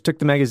did was I just took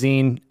the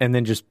magazine and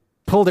then just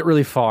pulled it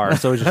really far.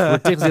 So it was just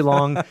ridiculously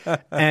long.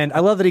 And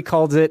I love that he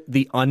calls it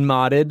the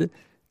unmodded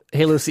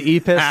Halo CE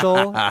pistol.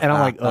 And I'm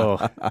like,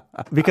 oh,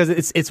 because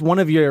it's one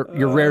of your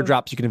rare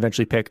drops you can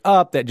eventually pick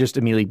up that just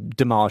immediately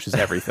demolishes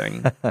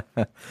everything.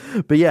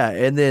 But yeah,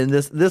 and then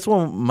this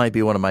one might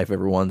be one of my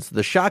favorite ones.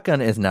 The shotgun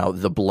is now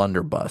the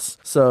blunderbuss.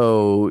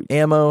 So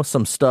ammo,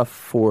 some stuff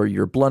for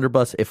your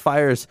blunderbuss. It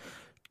fires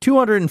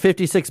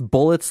 256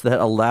 bullets that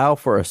allow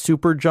for a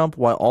super jump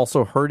while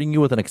also hurting you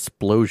with an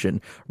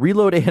explosion.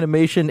 Reload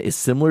animation is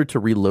similar to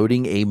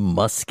reloading a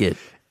musket.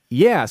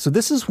 Yeah, so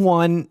this is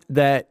one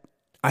that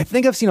I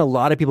think I've seen a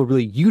lot of people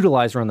really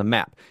utilize around the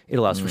map. It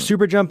allows for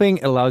super jumping.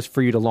 It allows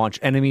for you to launch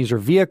enemies or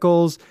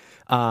vehicles.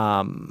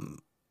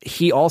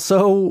 He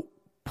also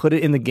put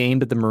it in the game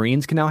that the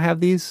Marines can now have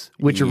these,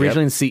 which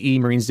originally in CE,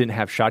 Marines didn't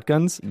have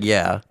shotguns.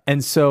 Yeah.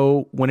 And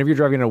so whenever you're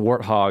driving a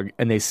Warthog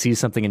and they see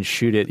something and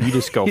shoot it, you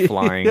just go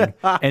flying.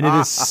 And it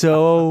is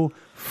so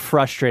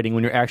frustrating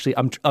when you're actually...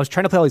 I was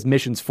trying to play all these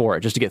missions for it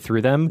just to get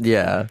through them.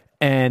 Yeah.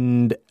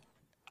 And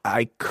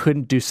I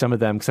couldn't do some of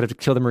them because I'd have to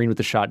kill the Marine with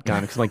the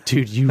shotgun because I'm like,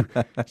 dude,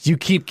 you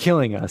keep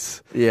killing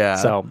us. Yeah.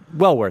 So,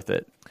 well worth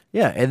it.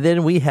 Yeah, and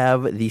then we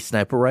have the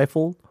sniper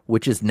rifle,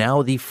 which is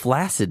now the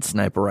flaccid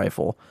sniper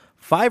rifle.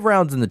 5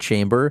 rounds in the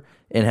chamber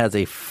and has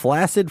a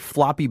flaccid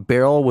floppy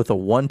barrel with a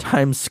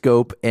one-time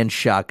scope and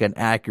shotgun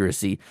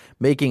accuracy,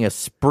 making a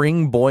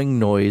spring boing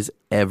noise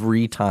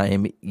every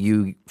time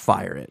you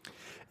fire it.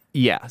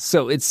 Yeah,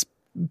 so it's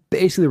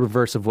basically the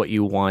reverse of what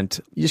you want.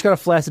 You just got a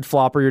flaccid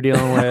flopper you're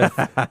dealing with.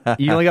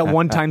 You only got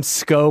one-time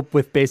scope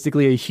with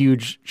basically a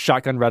huge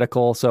shotgun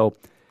reticle, so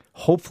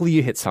hopefully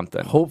you hit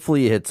something.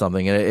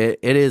 And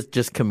it is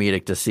just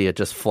comedic to see it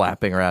just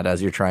flapping around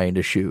as you're trying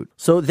to shoot.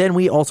 So then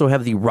we also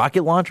have the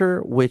rocket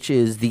launcher, which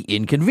is the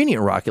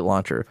inconvenient rocket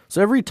launcher. So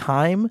every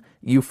time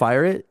you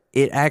fire it,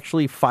 it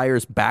actually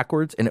fires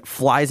backwards and it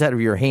flies out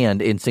of your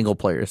hand in single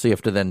player. So you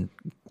have to then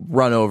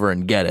run over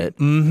and get it.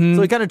 Mm-hmm.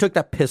 So we kind of took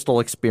that pistol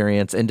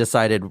experience and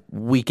decided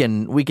we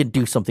can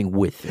do something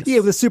with this. Yeah,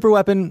 with a super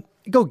weapon,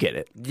 go get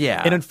it.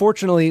 Yeah. And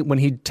unfortunately, when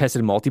he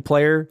tested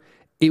multiplayer,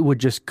 it would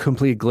just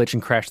completely glitch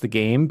and crash the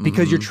game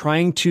because you're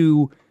trying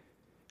to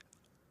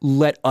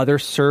let other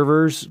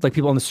servers, like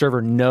people on the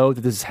server, know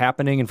that this is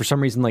happening. And for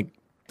some reason, like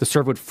the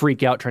server would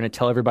freak out trying to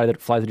tell everybody that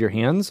it flies out of your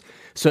hands.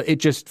 So it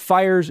just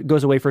fires,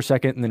 goes away for a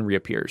second, and then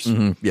reappears.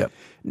 Mm-hmm. Yeah.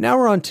 Now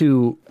we're on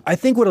to, I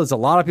think, what is a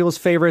lot of people's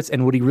favorites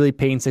and what he really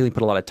painstakingly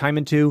put a lot of time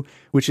into,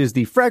 which is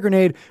the frag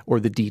grenade or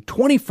the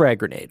D20 frag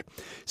grenade.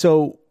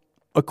 So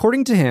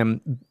according to him,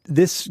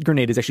 this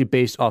grenade is actually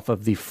based off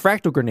of the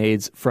fractal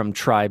grenades from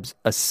Tribes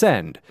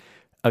Ascend,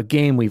 a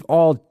game we've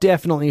all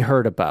definitely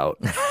heard about.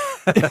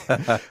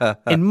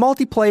 In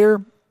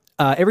multiplayer,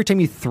 every time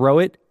you throw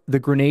it, the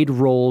grenade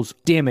rolls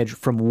damage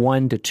from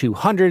 1 to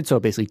 200, so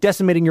basically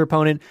decimating your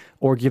opponent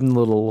or giving them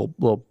a little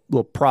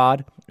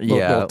prod,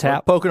 little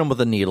tap. Poking them with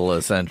a needle,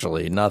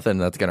 essentially. Nothing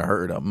that's going to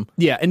hurt them.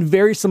 Yeah, and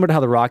very similar to how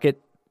the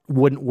rocket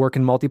wouldn't work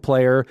in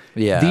multiplayer.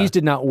 Yeah. These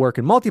did not work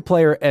in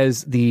multiplayer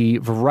as the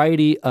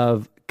variety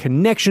of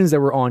connections that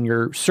were on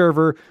your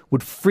server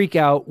would freak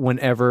out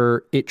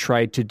whenever it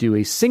tried to do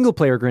a single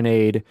player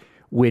grenade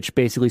which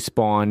basically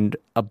spawned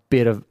a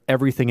bit of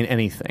everything and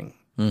anything.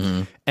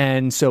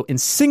 And so in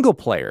single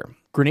player,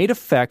 grenade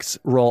effects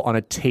roll on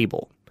a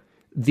table.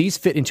 These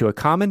fit into a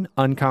common,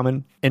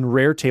 uncommon, and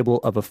rare table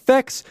of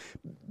effects,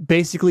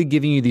 basically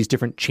giving you these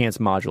different chance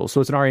modules.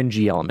 So it's an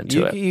RNG element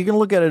to it. You can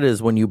look at it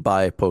as when you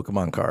buy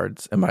Pokemon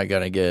cards. Am I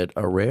going to get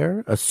a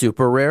rare, a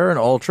super rare, an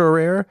ultra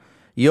rare?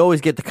 You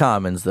always get the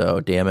commons, though,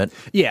 damn it.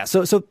 Yeah,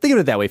 so think of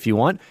it that way if you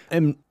want.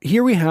 And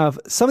here we have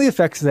some of the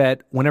effects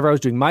that, whenever I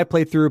was doing my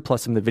playthrough,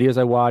 plus some of the videos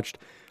I watched,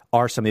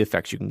 are some of the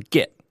effects you can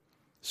get.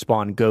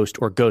 Spawn Ghost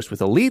or Ghost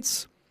with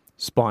Elites.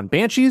 Spawn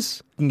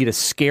Banshees. You can get a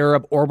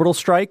Scarab Orbital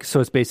Strike, so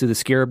it's basically the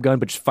Scarab gun,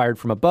 but just fired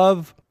from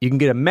above. You can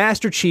get a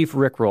Master Chief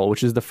Rickroll,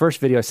 which is the first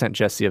video I sent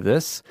Jesse of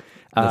this.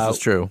 This is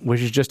true.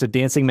 Which is just a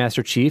dancing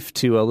Master Chief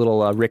to a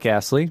little Rick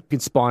Astley. You can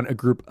spawn a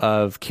group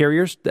of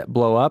carriers that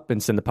blow up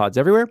and send the pods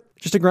everywhere.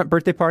 Just a grunt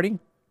birthday party.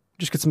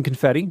 Just get some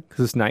confetti,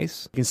 because it's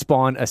nice. You can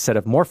spawn a set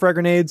of more frag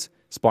grenades,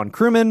 spawn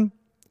crewmen,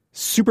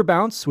 Super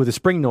Bounce with a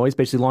spring noise,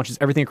 basically launches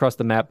everything across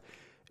the map.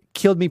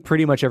 Killed me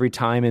pretty much every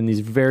time in these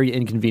very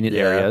inconvenient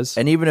areas.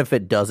 And even if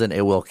it doesn't,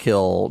 it will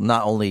kill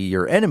not only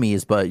your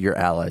enemies, but your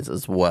allies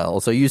as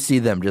well. So you see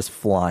them just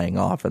flying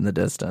off in the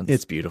distance.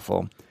 It's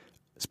beautiful.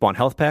 Spawn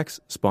health packs,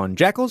 spawn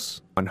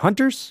jackals, spawn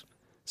hunters,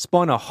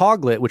 spawn a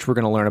hoglet, which we're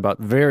going to learn about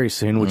very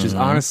soon, which is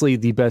honestly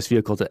the best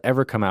vehicle to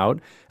ever come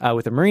out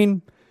with a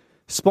marine.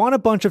 Spawn a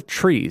bunch of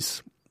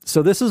trees.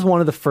 So this is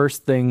one of the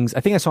first things I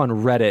think I saw on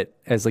Reddit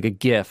as like a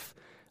GIF.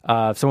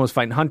 Someone was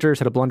fighting hunters,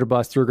 had a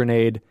blunderbuss, threw a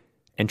grenade,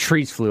 and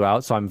trees flew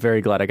out, so I'm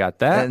very glad I got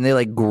that. And they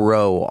like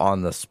grow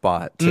on the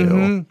spot,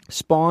 too.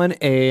 Spawn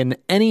an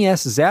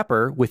NES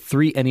Zapper with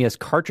 3 NES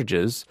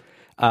cartridges,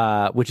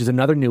 which is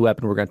another new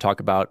weapon we're going to talk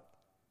about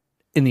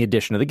in the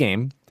addition of the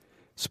game.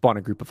 Spawn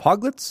a group of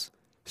hoglets.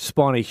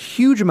 Spawn a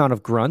huge amount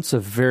of grunts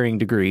of varying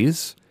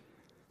degrees.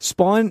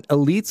 Spawn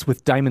elites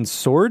with diamond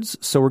swords,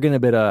 so we're getting a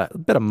bit of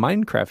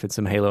Minecraft in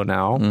some Halo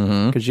now,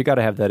 because you got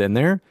to have that in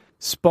there.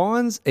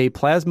 Spawns a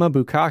plasma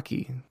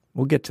bukkake.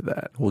 We'll get to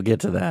that.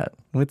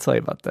 Let me tell you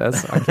about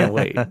this. I can't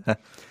wait.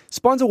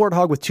 Spawns a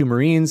warthog with 2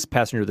 marines,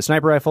 passenger with a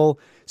sniper rifle.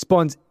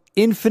 Spawns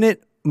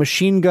infinite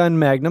machine gun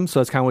magnum. So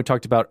that's kind of what we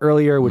talked about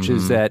earlier, which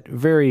is that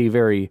very,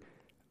 very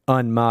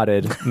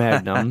unmodded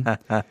magnum.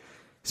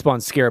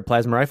 Spawns Scarab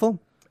plasma rifle.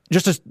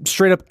 Just a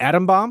straight up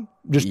atom bomb.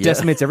 Just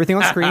decimates everything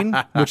on screen,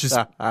 which is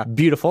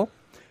beautiful.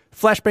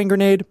 Flashbang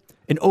grenade,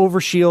 an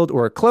overshield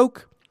or a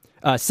cloak.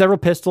 Several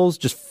pistols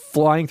just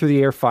flying through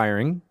the air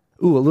firing.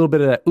 Ooh, a little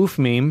bit of that oof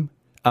meme.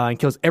 And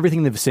kills everything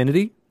in the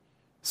vicinity.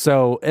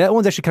 So that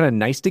one's actually kind of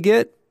nice to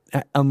get,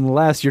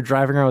 unless you're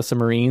driving around with some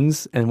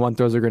Marines and one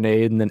throws a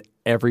grenade and then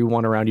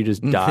everyone around you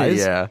just dies.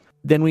 Yeah.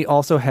 Then we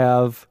also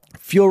have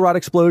fuel rod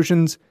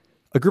explosions,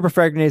 a group of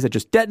frag grenades that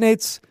just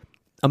detonates,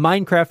 a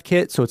Minecraft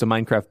kit, so it's a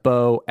Minecraft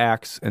bow,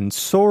 axe, and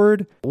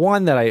sword.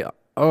 One that I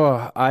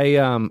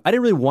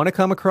didn't really want to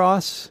come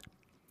across,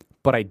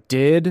 but I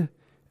did.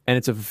 And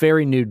it's a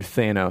very nude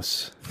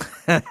Thanos,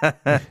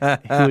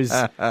 who is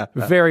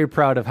very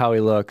proud of how he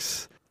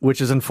looks, which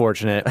is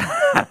unfortunate.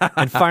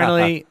 And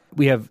finally,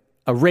 we have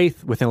a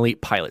Wraith with an elite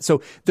pilot.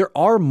 So there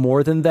are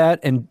more than that.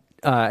 And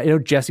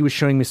Jesse was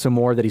showing me some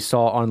more that he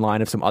saw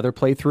online of some other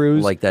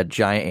playthroughs. Like that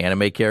giant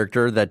anime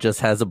character that just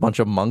has a bunch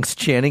of monks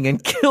chanting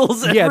and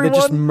kills everyone. Yeah, that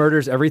just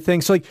murders everything.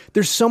 So like,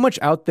 there's so much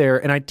out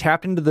there. And I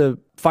tapped into the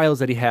files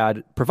that he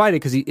had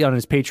provided, because on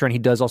his Patreon, he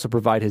does also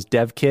provide his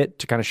dev kit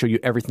to kind of show you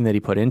everything that he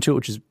put into it,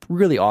 which is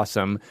really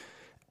awesome.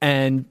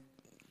 And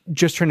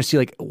just trying to see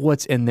like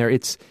what's in there.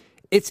 It's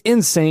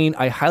insane.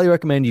 I highly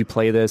recommend you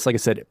play this. Like I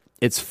said,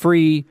 it's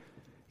free.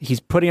 He's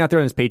putting out there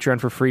on his Patreon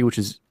for free, which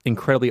is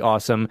incredibly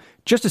awesome,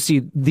 just to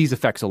see these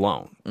effects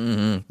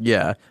alone.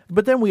 Yeah.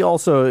 But then we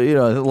also,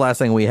 the last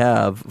thing we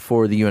have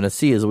for the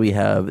UNSC is we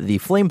have the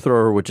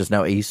flamethrower, which is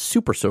now a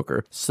super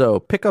soaker. So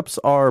pickups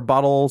are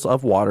bottles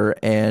of water,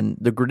 and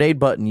the grenade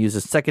button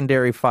uses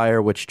secondary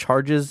fire, which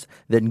charges,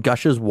 then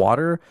gushes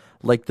water,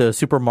 like the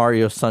Super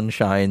Mario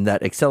Sunshine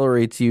that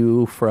accelerates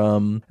you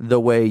from the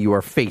way you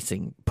are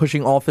facing,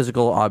 pushing all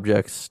physical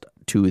objects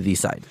to the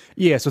side.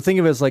 Yeah, so think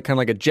of it as like kind of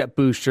like a jet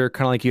booster,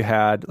 kind of like you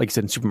had, like you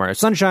said, in Super Mario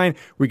Sunshine,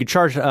 where you could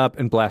charge it up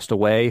and blast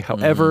away.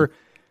 However,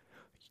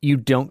 you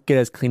don't get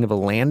as clean of a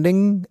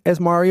landing as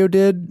Mario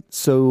did.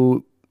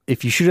 So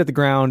if you shoot at the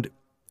ground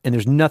and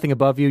there's nothing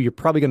above you, you're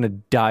probably going to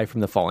die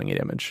from the falling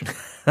damage.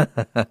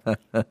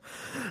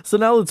 So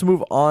now let's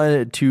move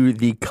on to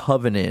the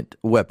Covenant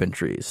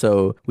weaponry.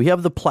 So we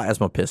have the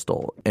plasma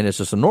pistol, and it's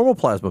just a normal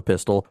plasma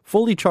pistol,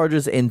 fully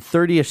charges in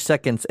 30-ish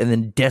seconds and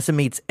then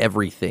decimates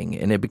everything,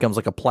 and it becomes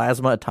like a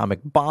plasma atomic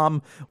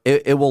bomb.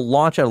 It will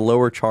launch at a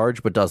lower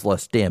charge but does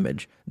less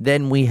damage.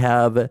 Then we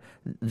have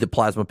the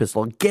plasma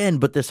pistol again,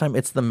 but this time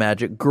it's the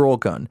magic girl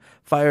gun.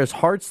 Fires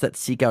hearts that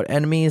seek out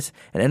enemies,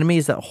 and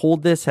enemies that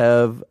hold this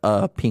have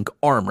pink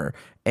armor.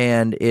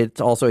 And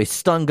it's also a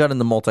stun gun in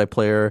the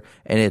multiplayer,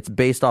 and it's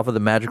based off of the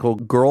magical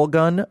girl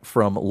gun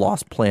from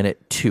Lost Planet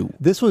 2.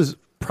 This was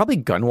probably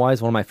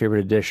gun-wise one of my favorite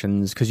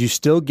additions, because you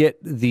still get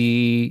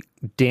the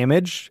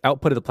damage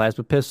output of the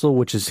plasma pistol,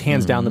 which is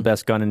hands down the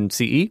best gun in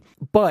CE,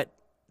 but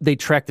they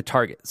track the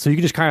target. So you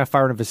can just kind of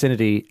fire in a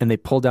vicinity and they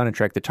pull down and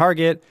track the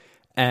target.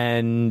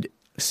 And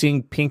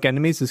seeing pink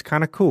enemies is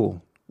kind of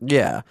cool.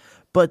 Yeah.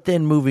 But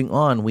then moving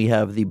on, we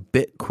have the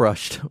Bit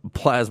Crushed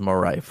plasma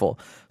rifle.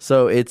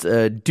 So it's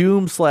a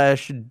Doom /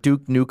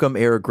 Duke Nukem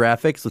era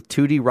graphics with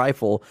 2D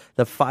rifle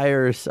that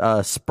fires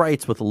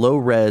sprites with low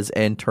res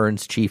and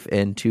turns Chief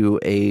into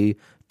a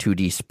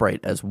 2D sprite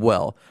as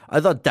well. I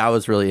thought that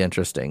was really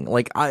interesting.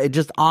 Like,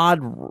 just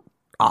odd,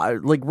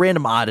 like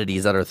random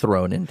oddities that are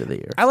thrown into the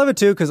air. I love it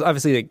too because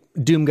obviously like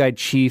Doom Guy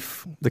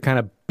Chief, the kind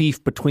of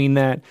beef between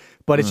that,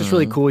 but it's just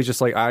really cool. He's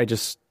just like, I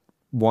just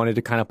wanted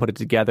to kind of put it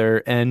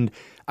together, and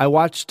I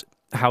watched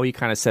how he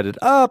kind of set it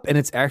up, and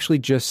it's actually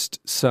just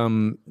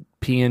some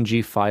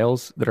PNG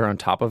files that are on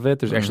top of it.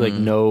 There's actually like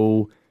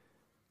no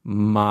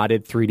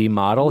modded 3D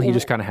model. He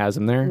just kind of has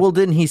them there. Well,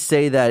 didn't he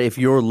say that if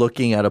you're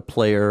looking at a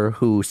player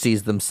who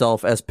sees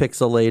themselves as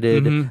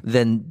pixelated,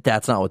 then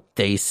that's not what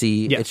they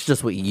see. Yes. It's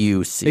just what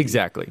you see.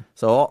 Exactly.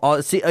 So,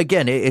 see,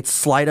 again, it's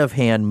sleight of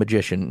hand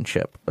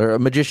magicianship, or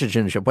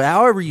magicianship,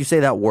 however you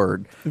say that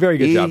word. Very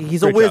good job.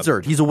 He's Great a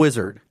wizard. job. He's a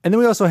wizard. And then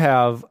we also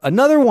have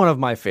another one of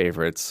my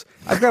favorites.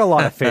 I've got a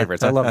lot of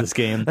favorites. I love this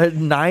game.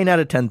 9 out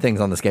of 10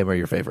 things on this game are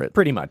your favorite.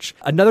 Pretty much.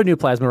 Another new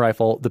plasma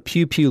rifle, the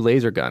Pew Pew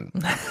laser gun.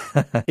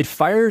 It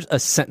fires a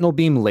sentinel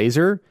beam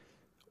laser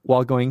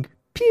while going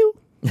pew.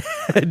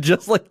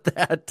 Just like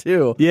that,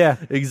 too. Yeah.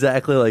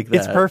 Exactly like that.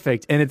 It's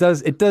perfect. And it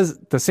does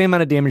the same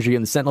amount of damage you get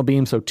in the sentinel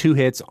beam, so 2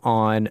 hits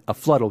on a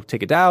flood will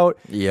take it out.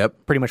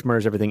 Yep. Pretty much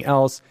murders everything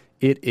else.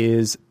 It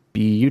is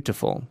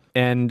beautiful.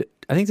 And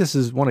I think this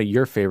is one of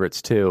your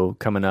favorites, too,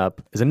 coming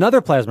up, is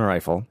another plasma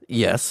rifle.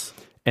 Yes.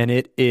 And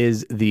it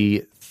is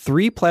the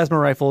 3 plasma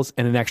rifles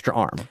and an extra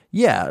arm.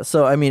 Yeah,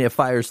 so I mean, it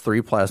fires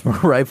 3 plasma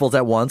rifles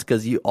at once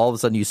because you all of a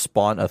sudden you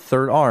spawn a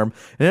 3rd arm,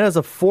 and it has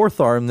a 4th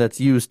arm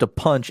that's used to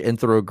punch and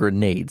throw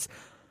grenades.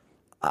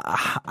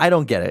 I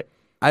don't get it.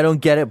 I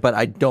don't get it, but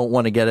I don't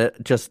want to get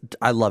it. Just,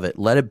 I love it.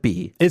 Let it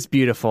be. It's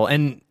beautiful.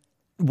 And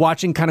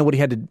watching kind of what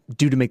he had to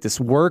do to make this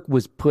work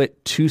was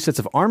put 2 sets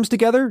of arms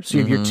together. So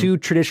you have your 2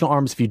 traditional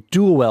arms. If you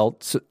dual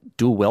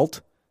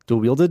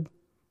wielded,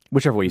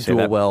 whichever way you say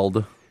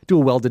that.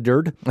 Dual welded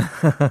dirt.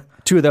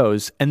 2 of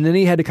those. And then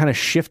he had to kind of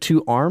shift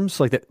 2 arms,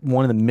 like that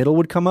one in the middle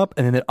would come up,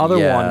 and then the other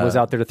one was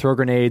out there to throw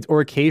grenades, or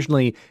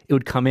occasionally it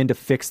would come in to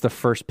fix the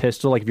first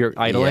pistol, like if you're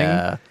idling.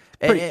 Yeah.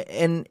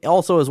 And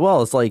also as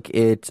well, it's like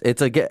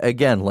it's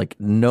again like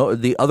no,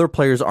 the other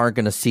players aren't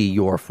going to see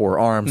your 4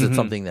 arms. It's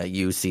something that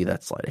you see,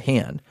 that sleight of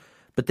hand.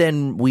 But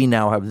then we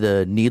now have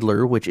the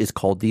Needler, which is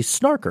called the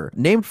Snarker,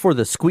 named for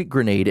the squeak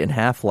grenade in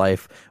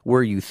Half-Life,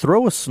 where you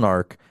throw a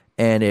snark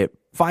and it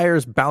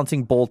fires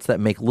bouncing bolts that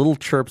make little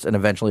chirps and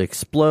eventually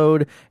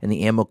explode, and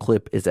the ammo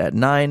clip is at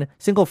 9.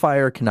 Single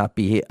fire cannot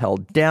be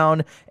held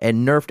down,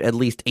 and nerfed at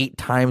least 8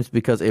 times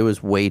because it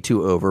was way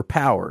too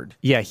overpowered.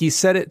 Yeah, he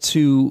set it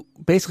to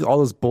basically all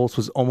those bolts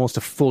was almost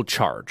a full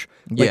charge.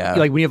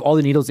 Like when you have all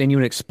the needles in you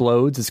and it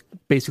explodes, is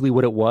basically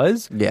what it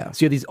was. Yeah.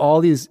 So you have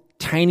all these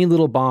tiny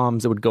little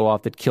bombs that would go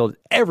off that killed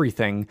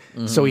everything.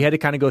 So he had to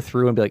kind of go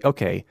through and be like,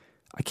 okay,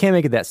 I can't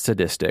make it that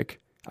sadistic.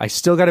 I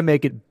still got to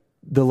make it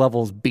the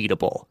level's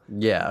beatable.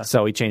 Yeah.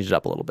 So he changed it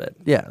up a little bit.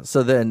 Yeah.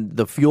 So then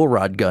the fuel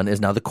rod gun is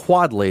now the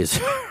quad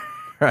laser.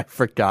 I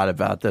forgot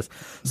about this.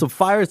 So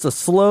fires a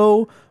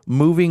slow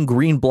moving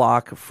green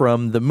block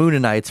from the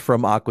Moonanites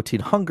from Aqua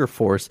Teen Hunger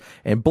Force,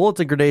 and bullets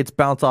and grenades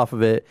bounce off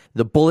of it.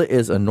 The bullet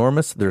is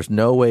enormous. There's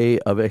no way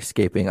of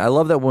escaping. I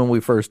love that when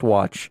we first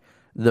watch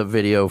the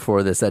video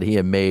for this that he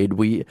had made,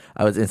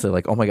 I was instantly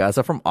like, oh my God, is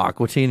that from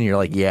Aqua Teen? And you're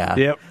like, yeah.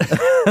 Yep.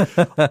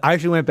 I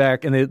actually went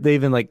back and they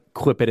even like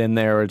quip it in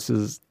there.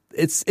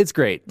 It's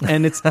great.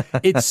 And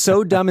it's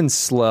so dumb and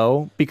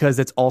slow because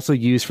it's also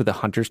used for the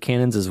hunters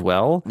cannons as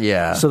well.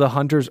 Yeah. So the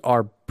hunters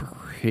are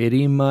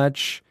pretty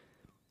much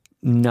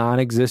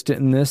non-existent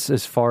in this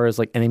as far as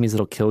like enemies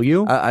that'll kill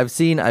you. I've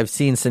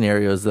seen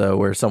scenarios though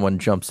where someone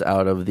jumps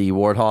out of the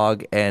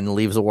warthog and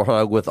leaves the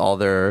warthog with all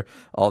their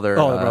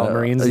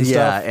Marines and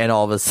stuff. and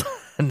all of a sudden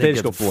they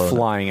just go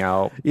flying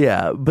out.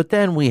 Yeah, but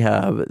then we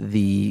have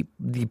the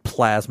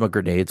plasma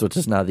grenades, which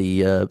is now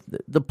the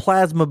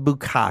plasma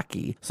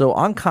bukkake. So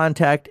on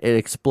contact, it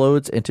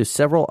explodes into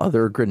several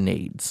other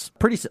grenades.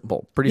 Pretty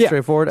simple, pretty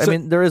straightforward. So, I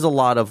mean, there is a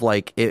lot of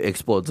like it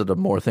explodes into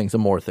more things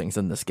and more things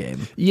in this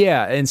game.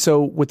 Yeah, and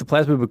so with the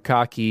plasma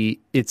bukkake,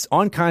 it's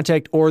on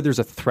contact or there's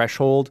a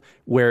threshold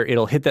where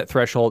it'll hit that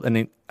threshold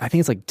and I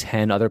think it's like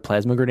 10 other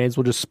plasma grenades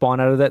will just spawn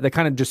out of that. They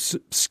kind of just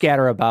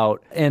scatter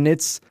about, and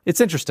it's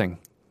interesting.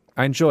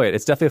 I enjoy it.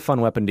 It's definitely a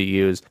fun weapon to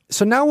use.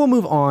 So now we'll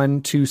move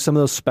on to some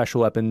of those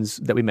special weapons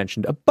that we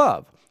mentioned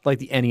above, like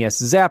the NES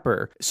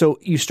Zapper. So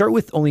you start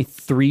with only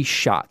 3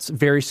 shots,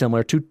 very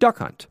similar to Duck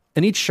Hunt.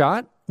 And each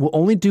shot will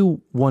only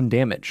do 1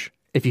 damage.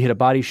 If you hit a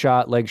body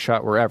shot, leg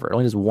shot, wherever, it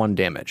only does 1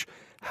 damage.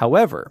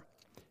 However,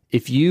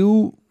 if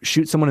you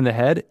shoot someone in the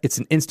head, it's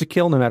an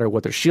insta-kill no matter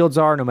what their shields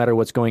are, no matter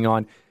what's going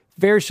on.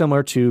 Very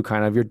similar to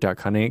kind of your duck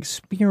hunting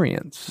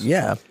experience.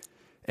 Yeah.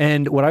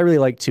 And what I really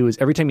like, too, is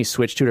every time you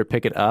switch to it or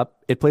pick it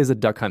up, it plays a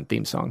Duck Hunt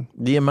theme song.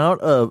 The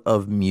amount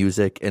of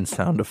music and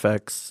sound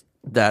effects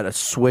that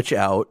switch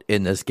out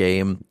in this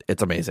game.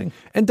 It's amazing.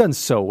 And done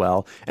so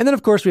well. And then,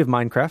 of course, we have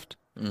Minecraft.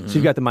 So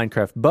you've got the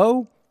Minecraft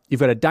bow. You've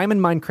got a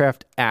diamond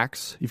Minecraft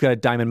axe. You've got a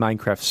diamond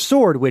Minecraft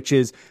sword, which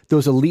is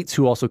those elites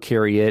who also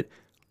carry it,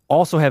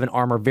 also have an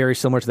armor very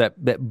similar to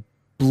that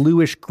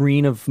bluish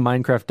green of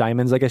Minecraft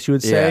diamonds, I guess you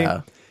would say.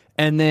 Yeah.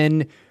 And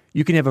then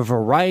you can have a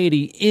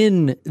variety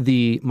in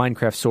the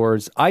Minecraft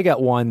swords. I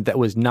got one that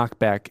was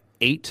knockback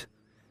 8.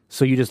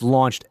 So you just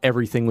launched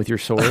everything with your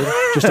sword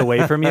just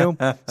away from you.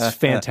 It's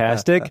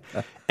fantastic.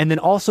 And then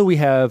also we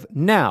have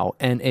now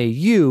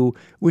NAU,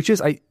 which is,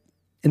 and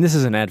this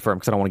is an ad for him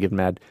because I don't want to give him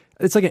an ad.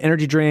 It's like an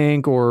energy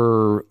drink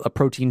or a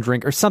protein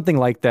drink or something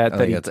like that. I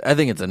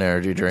think it's an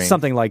energy drink.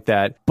 Something like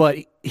that. But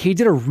he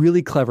did a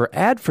really clever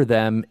ad for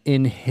them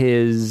in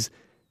his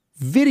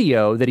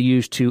video that he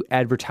used to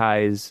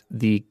advertise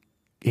the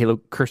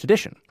Halo Cursed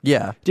Edition.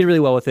 Yeah. Did really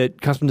well with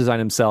it, custom design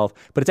himself,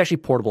 but it's actually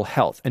portable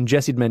health. And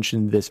Jesse had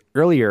mentioned this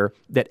earlier,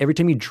 that every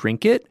time you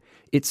drink it,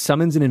 it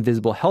summons an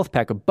invisible health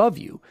pack above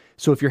you.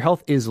 So if your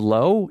health is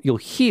low, you'll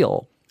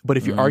heal. But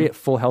if you're already at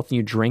full health and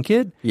you drink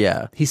it,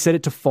 he set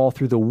it to fall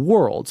through the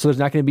world. So there's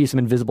not going to be some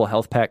invisible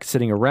health pack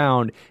sitting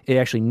around. It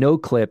actually no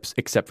clips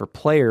except for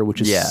player, which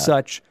is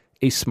such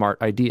a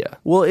smart idea.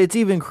 Well, it's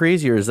even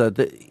crazier is that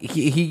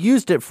he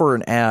used it for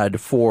an ad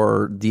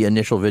for the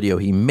initial video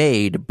he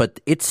made,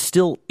 but it's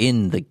still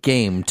in the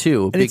game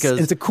too. And because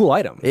it's a cool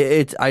item.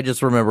 I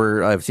just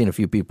remember I've seen a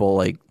few people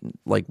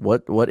like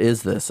what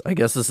is this? I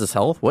guess this is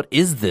health. What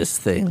is this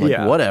thing?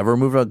 Whatever.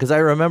 Move on. Because I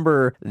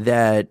remember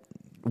that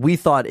we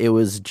thought it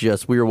was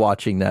just we were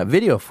watching that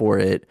video for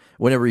it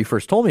whenever he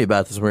first told me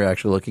about this. We were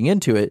actually looking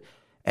into it.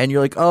 And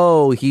you're like,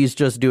 oh, he's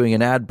just doing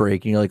an ad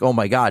break. And you're like, oh,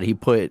 my God, he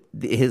put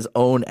his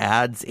own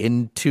ads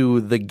into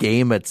the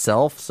game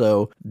itself.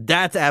 So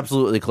that's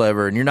absolutely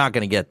clever. And you're not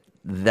going to get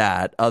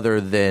that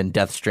other than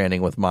Death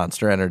Stranding with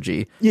Monster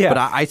Energy. Yeah. But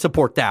I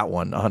support that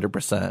one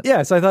 100%.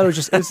 Yeah, so I thought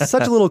it's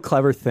such a little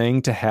clever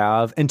thing to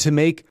have and to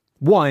make,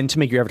 one, to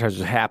make your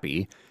advertisers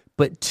happy,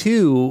 but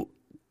two,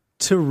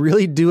 to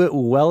really do it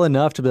well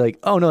enough to be like,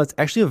 oh, no, it's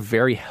actually a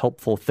very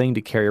helpful thing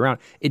to carry around.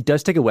 It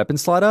does take a weapon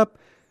slot up,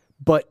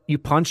 but you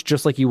punch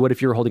just like you would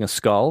if you were holding a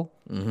skull,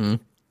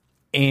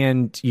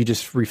 and you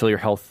just refill your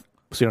health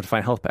so you don't have to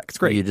find a health pack. It's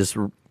great. You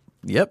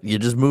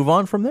just move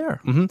on from there.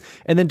 And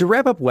then to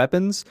wrap up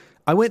weapons,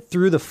 I went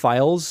through the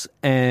files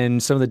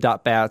and some of the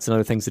dot bats and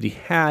other things that he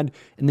had,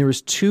 and there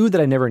was 2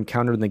 that I never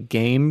encountered in the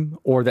game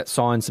or that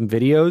saw in some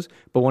videos,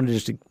 but wanted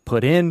just to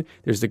put in.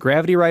 There's the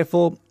gravity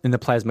rifle and the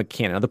plasma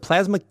cannon. Now, the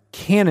plasma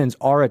cannons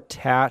are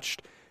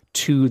attached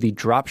to the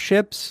drop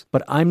ships,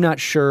 but I'm not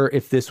sure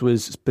if this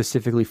was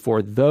specifically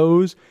for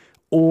those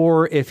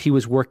or if he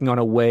was working on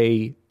a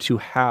way to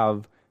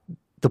have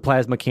the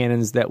plasma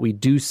cannons that we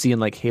do see in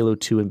like Halo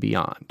 2 and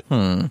beyond.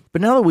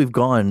 But now that we've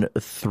gone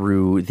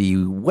through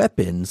the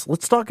weapons,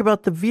 let's talk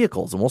about the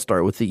vehicles, and we'll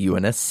start with the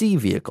UNSC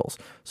vehicles.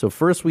 So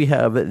first we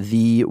have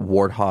the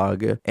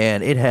Warthog,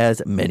 and it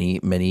has many,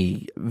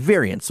 many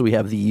variants. So we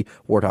have the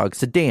Warthog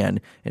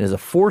sedan. It is a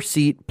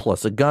 4-seat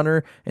plus a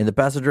gunner, and the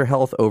passenger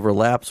health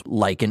overlaps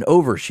like an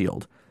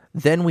overshield.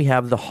 Then we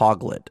have the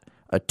Hoglet,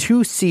 a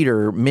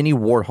 2-seater mini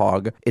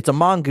Warthog. It's a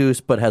mongoose,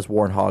 but has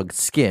Warthog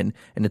skin,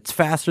 and it's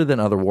faster than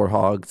other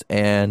Warthogs,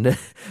 and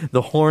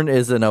the horn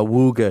is an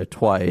Awooga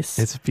twice.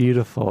 It's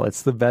beautiful.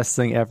 It's the best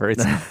thing ever.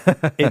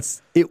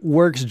 It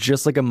works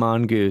just like a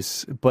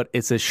mongoose, but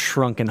it's a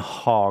shrunken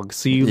hog.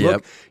 So you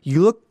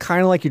look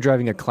kind of like you're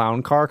driving a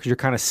clown car because you're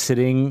kind of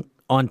sitting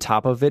on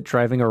top of it,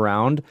 driving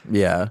around.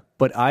 Yeah.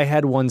 But I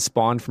had one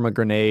spawned from a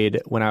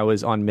grenade when I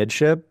was on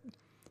midship,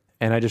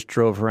 and I just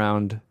drove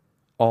around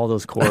all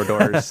those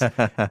corridors.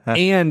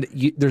 And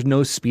there's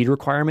no speed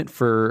requirement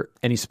for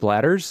any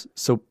splatters.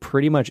 So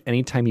pretty much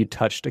anytime you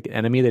touched an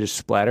enemy, they just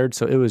splattered.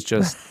 So it was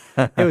just,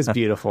 it was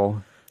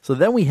beautiful. So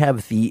then we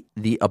have the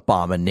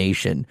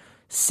Abomination.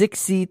 6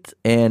 seats,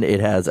 and it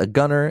has a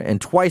gunner and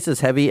twice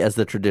as heavy as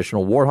the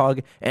traditional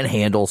Warthog and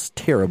handles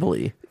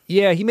terribly.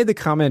 Yeah, he made the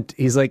comment,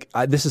 he's like,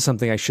 this is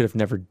something I should have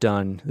never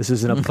done. This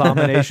is an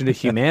abomination to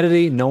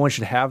humanity. No one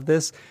should have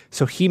this.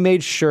 So he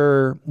made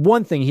sure,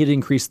 one thing, he had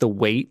increased the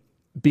weight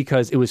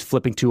because it was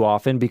flipping too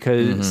often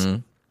because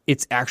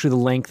it's actually the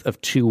length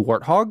of 2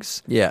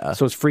 Warthogs. Yeah.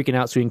 So it's freaking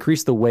out. So he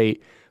increased the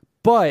weight.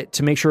 But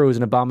to make sure it was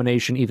an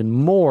abomination even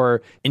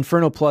more,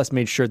 Inferno Plus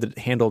made sure that it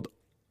handled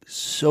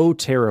so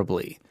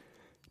terribly.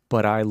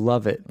 But I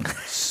love it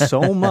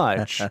so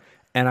much.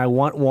 And I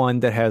want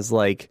one that has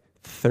like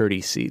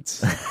 30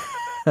 seats.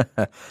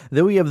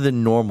 Then we have the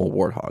normal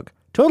Warthog.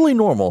 Totally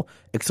normal,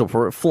 except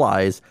for it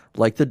flies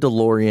like the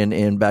DeLorean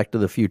in Back to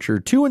the Future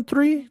 2 and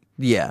 3.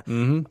 Yeah.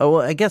 Oh,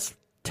 well, I guess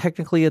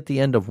technically at the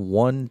end of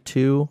 1,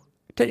 2.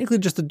 Technically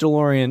just the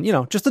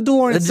DeLorean, just the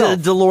DeLorean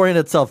itself. The DeLorean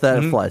itself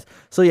that it flies.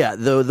 So yeah,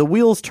 the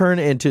wheels turn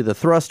into the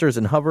thrusters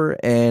and hover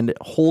and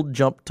hold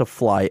jump to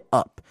fly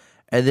up.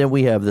 And then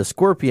we have the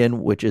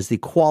Scorpion, which is the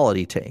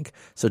quality tank.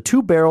 So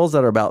 2 barrels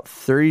that are about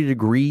 30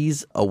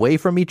 degrees away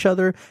from each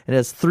other, and it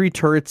has 3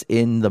 turrets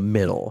in the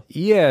middle.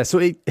 Yeah, so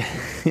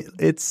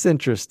it's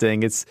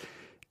interesting. It's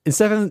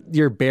instead of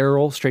your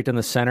barrel straight down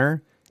the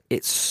center,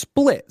 it's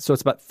split. So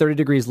it's about 30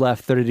 degrees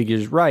left, 30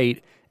 degrees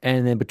right.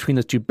 And then between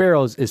those two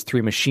barrels is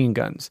 3 machine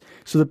guns.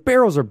 So the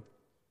barrels are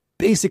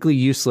basically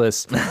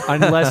useless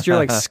unless you're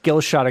like skill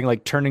shotting,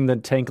 like turning the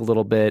tank a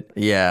little bit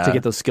to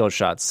get those skill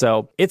shots.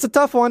 So it's a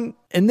tough one.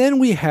 And then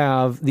we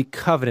have the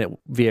Covenant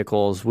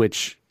vehicles,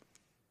 which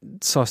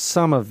saw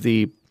some of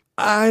the,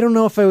 I don't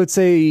know if I would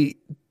say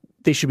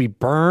they should be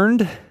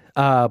burned,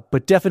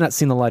 but definitely not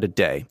seen the light of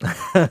day.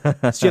 So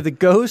you have the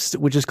Ghost,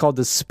 which is called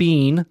the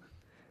Speen.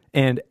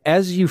 And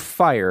as you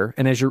fire,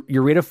 and as your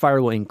rate of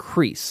fire will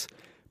increase,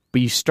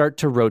 but you start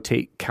to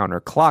rotate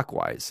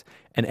counterclockwise.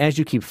 And as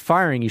you keep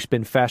firing, you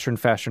spin faster and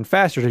faster and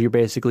faster, so you're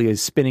basically a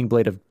spinning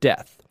blade of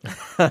death.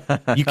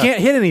 You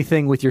can't hit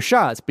anything with your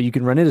shots, but you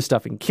can run into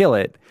stuff and kill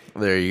it.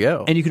 There you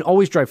go. And you can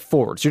always drive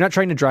forward. So you're not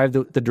trying to drive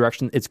the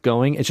direction it's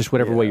going. It's just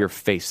whatever way you're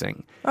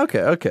facing.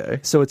 Okay.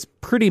 So it's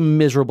pretty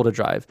miserable to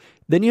drive.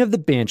 Then you have the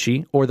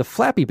Banshee, or the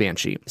Flappy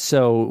Banshee.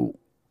 So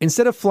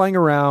instead of flying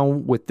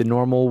around with the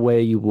normal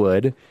way you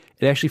would,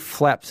 it actually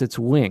flaps its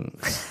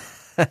wings.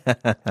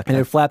 And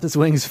it flaps its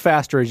wings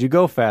faster as you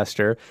go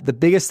faster. The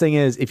biggest thing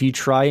is if you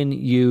try and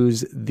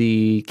use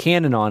the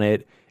cannon on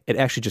it, it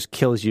actually just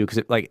kills you because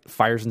it like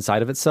fires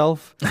inside of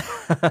itself.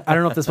 I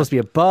don't know if that's supposed to be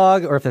a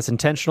bug or if that's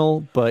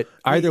intentional, but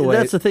either way.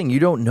 That's the thing. You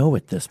don't know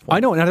at this point. I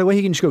know. And either way,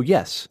 you can just go,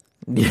 yes.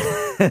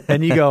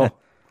 And you go,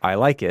 I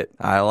like it.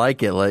 I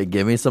like it. Like,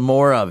 give me some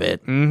more of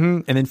it.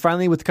 Mm-hmm. And then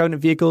finally, with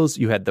Covenant vehicles,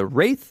 you had the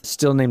Wraith,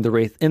 still named the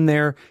Wraith in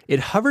there. It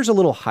hovers a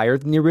little higher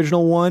than the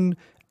original one.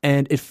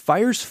 And it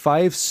fires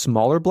 5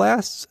 smaller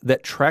blasts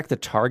that track the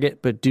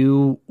target but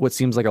do what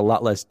seems like a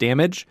lot less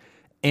damage.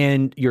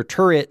 And your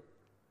turret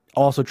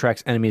also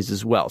tracks enemies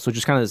as well. So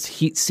just kind of this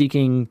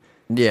heat-seeking...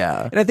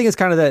 Yeah. And I think it's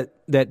kind of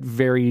that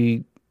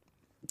very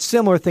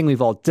similar thing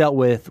we've all dealt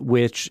with,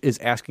 which is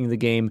asking the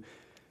game,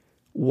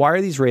 why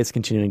are these Wraiths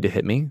continuing to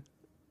hit me?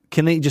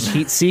 Can they just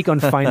heat-seek on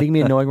finding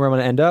me and knowing where I'm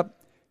going to end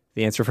up?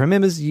 The answer from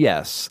him is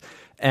yes.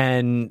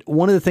 And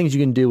one of the things you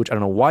can do, which I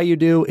don't know why you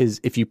do,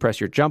 is if you press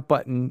your jump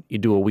button, you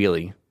do a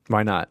wheelie.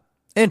 Why not?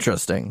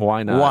 Interesting.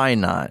 Why not? Why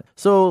not?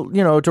 So,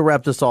 to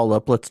wrap this all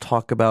up, let's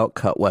talk about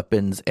cut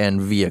weapons and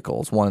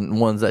vehicles.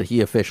 Ones that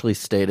he officially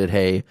stated,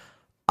 hey,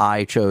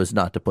 I chose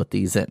not to put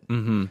these in.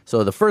 Mm-hmm.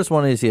 So the first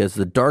one is he has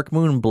the Dark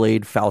Moon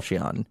Blade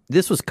Falchion.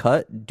 This was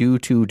cut due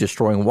to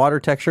destroying water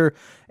texture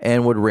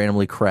and would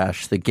randomly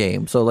crash the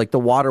game. So like the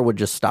water would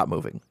just stop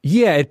moving.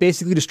 Yeah, it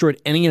basically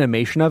destroyed any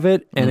animation of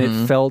it, and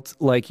it felt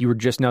like you were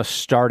just now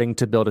starting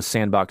to build a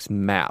sandbox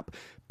map.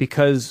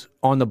 Because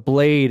on the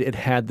blade, it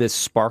had this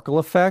sparkle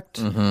effect,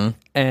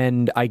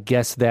 and I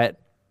guess that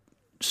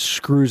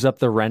screws up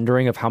the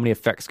rendering of how many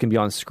effects can be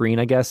on screen,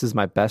 I guess, is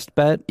my best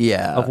bet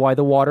of why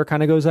the water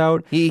kind of goes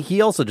out.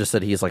 He also just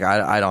said he's like,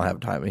 I don't have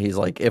time. He's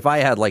like, if I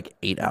had like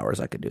 8 hours,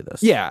 I could do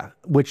this. Yeah,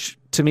 which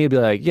to me would be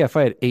like, yeah, if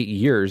I had 8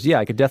 years, yeah,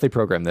 I could definitely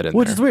program that in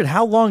Which there. is weird.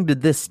 How long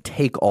did this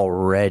take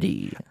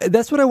already?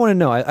 That's what I want to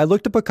know. I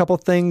looked up a couple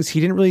things. He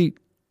didn't really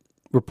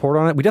report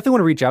on it. We definitely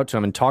want to reach out to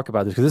him and talk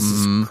about this because this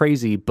is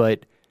crazy,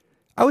 but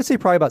I would say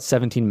probably about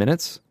 17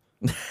 minutes.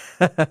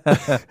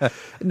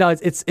 No,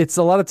 it's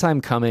a lot of time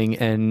coming,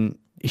 and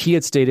he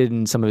had stated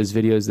in some of his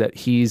videos that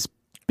he's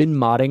been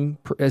modding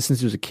since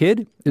he was a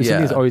kid. It was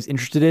something he's always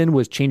interested in,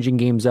 was changing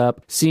games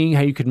up, seeing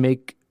how you could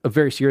make a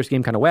very serious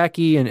game kind of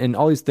wacky, and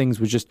all these things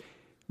was just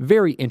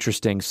very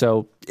interesting.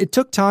 So it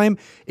took time.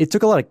 It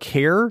took a lot of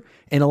care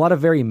and a lot of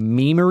very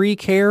memery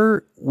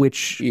care,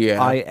 which you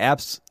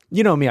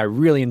know me, I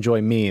really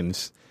enjoy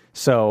memes.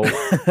 So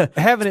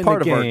having it in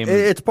the game...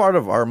 It's part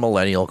of our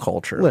millennial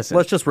culture. Listen,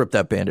 let's just rip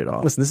that Band-Aid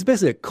off. Listen, this is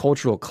basically a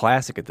cultural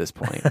classic at this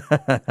point.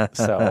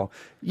 So,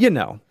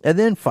 And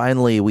then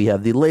finally, we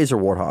have the Laser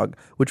Warthog,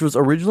 which was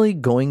originally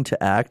going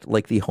to act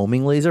like the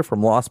homing laser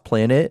from Lost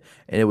Planet,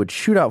 and it would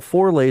shoot out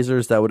 4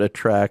 lasers that would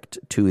attract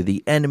to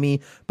the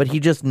enemy, but he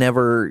just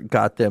never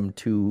got them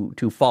to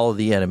follow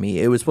the enemy.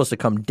 It was supposed to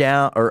come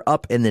down or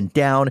up and then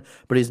down,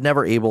 but he's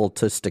never able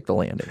to stick the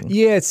landing.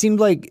 Yeah, it seemed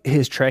like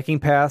his tracking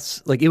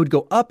paths, like it would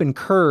go up and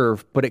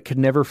curve, but it could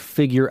never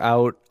figure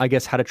out, I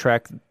guess, how to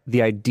track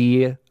the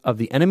idea of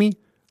the enemy.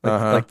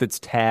 Like its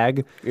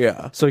tag.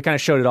 Yeah. So he kind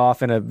of showed it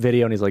off in a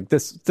video, and he's like,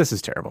 this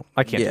is terrible.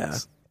 I can't do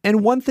this.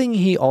 And one thing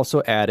he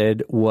also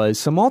added was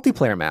some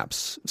multiplayer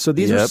maps. So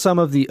these are some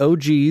of the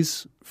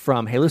OGs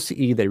from Halo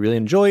CE they really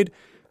enjoyed,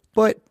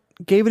 but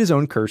gave it his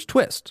own cursed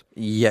twist.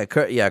 Yeah,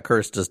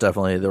 cursed is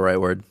definitely the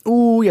right word.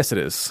 Ooh, yes it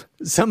is.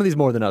 Some of these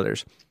more than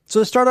others.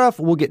 So to start off,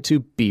 we'll get to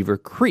Beaver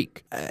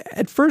Creek.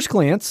 At first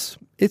glance,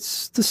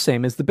 it's the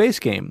same as the base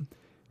game,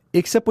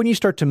 except when you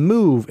start to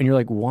move, and you're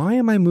like, why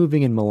am I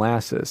moving in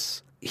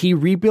molasses? He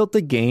rebuilt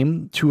the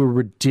game to a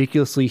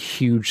ridiculously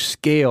huge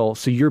scale,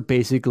 so you're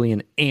basically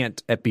an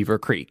ant at Beaver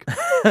Creek.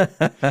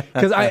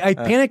 Because I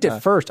panicked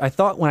at first. I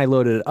thought when I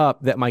loaded it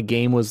up that my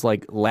game was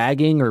like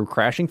lagging or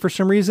crashing for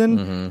some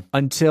reason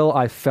until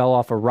I fell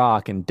off a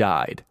rock and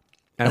died.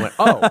 And I went,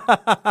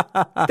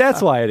 oh,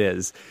 that's why it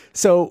is.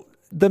 So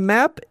the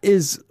map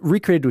is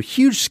recreated to a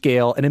huge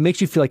scale, and it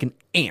makes you feel like an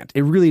ant.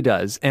 It really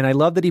does. And I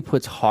love that he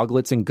puts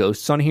hoglets and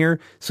ghosts on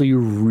here, so you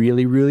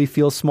really, really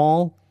feel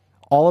small.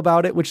 all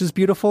about it, which is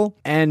beautiful.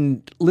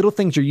 And little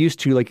things you're used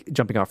to, like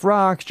jumping off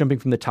rocks, jumping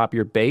from the top of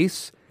your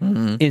base,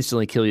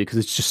 instantly kill you because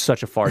it's just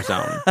such a far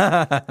zone.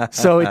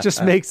 So it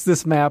just makes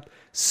this map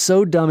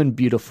so dumb and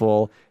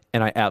beautiful,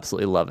 and I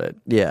absolutely love it.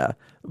 Yeah.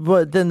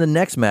 But then the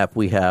next map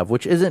we have,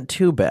 which isn't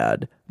too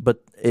bad,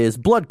 but is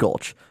Blood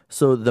Gulch.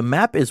 So the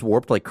map is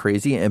warped like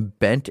crazy and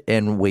bent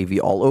and wavy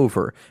all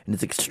over, and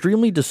it's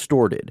extremely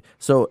distorted.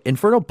 So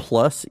Inferno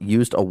Plus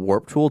used a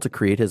warp tool to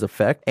create his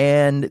effect,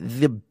 and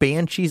the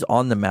Banshees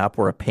on the map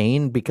were a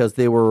pain because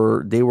they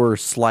were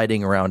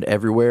sliding around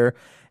everywhere,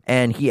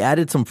 and he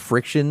added some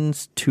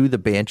frictions to the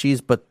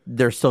Banshees, but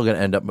they're still going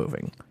to end up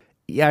moving.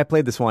 Yeah, I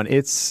played this one.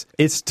 It's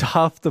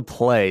tough to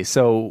play.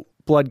 So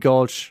Blood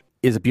Gulch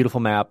is a beautiful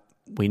map.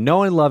 We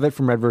know and love it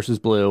from Red versus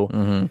Blue,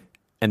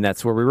 and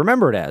that's where we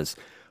remember it as.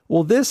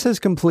 Well, this has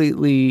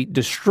completely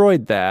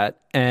destroyed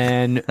that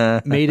and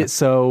made it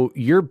so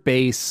your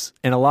base,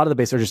 and a lot of the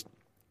base are just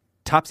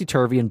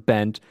topsy-turvy and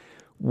bent.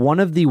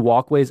 One of the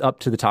walkways up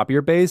to the top of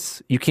your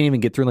base, you can't even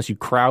get through unless you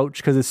crouch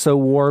because it's so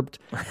warped.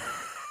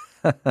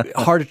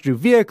 Hard to do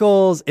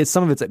vehicles.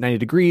 Some of it's at 90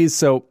 degrees,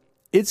 so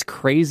it's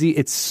crazy.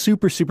 It's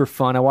super, super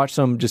fun. I watched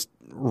some just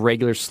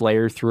regular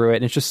Slayer through it,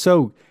 and it's just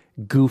so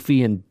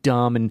goofy and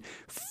dumb and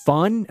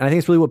fun. And I think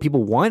it's really what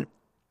people want.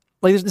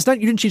 Like, it's not,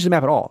 you didn't change the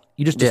map at all.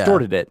 You just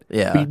distorted it.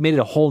 Yeah. But you made it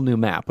a whole new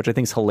map, which I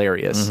think is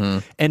hilarious.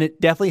 And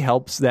it definitely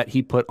helps that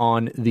he put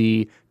on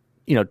the,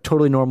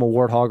 totally normal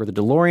Warthog or the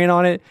DeLorean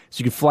on it, so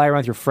you can fly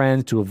around with your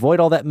friends to avoid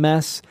all that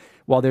mess,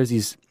 while there's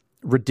these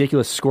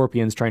ridiculous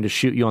scorpions trying to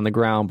shoot you on the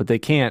ground, but they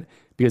can't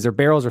because their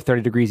barrels are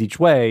 30 degrees each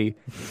way,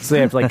 so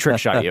they have to trick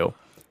shot you.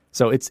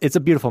 So it's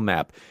a beautiful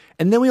map.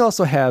 And then we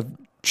also have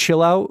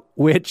Chill Out,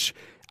 which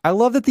I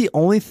love that the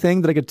only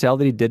thing that I could tell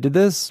that he did to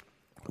this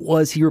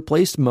was he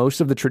replaced most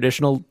of the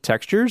traditional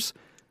textures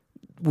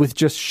with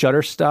just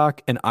Shutterstock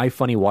and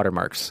iFunny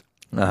watermarks.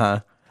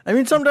 I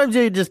mean, sometimes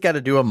you just got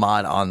to do a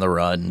mod on the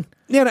run.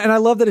 Yeah, and I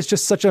love that it's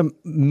just such a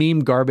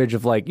meme garbage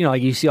of like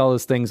you see all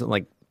those things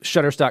like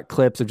Shutterstock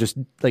clips of just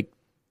like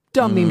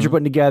dumb memes you're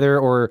putting together,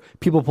 or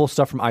people pull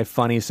stuff from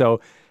iFunny. So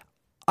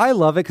I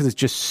love it because it's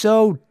just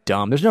so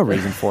dumb. There's no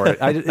reason for it.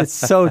 It's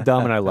so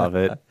dumb, and I love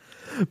it.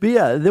 But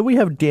yeah, then we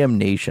have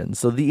Damnation.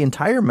 So the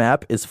entire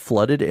map is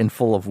flooded and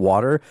full of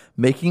water,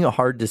 making it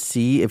hard to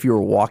see if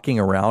you're walking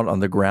around on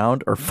the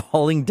ground or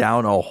falling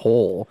down a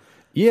hole.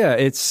 Yeah,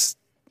 it's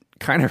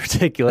kind of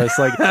ridiculous.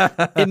 Like,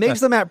 it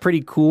makes the map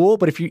pretty cool,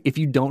 but if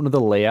you don't know the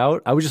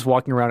layout, I was just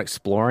walking around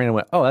exploring and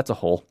went, oh, that's a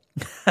hole.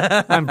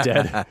 I'm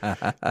dead.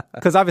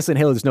 Because obviously in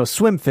Halo there's no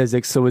swim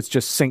physics, so it's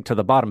just sink to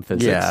the bottom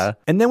physics. Yeah.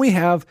 And then we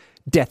have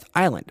Death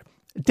Island.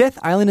 Death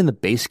Island in the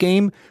base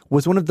game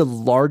was one of the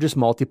largest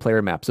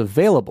multiplayer maps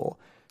available.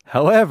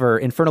 However,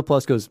 Inferno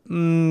Plus goes,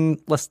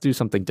 let's do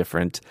something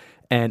different.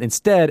 And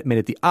instead made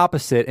it the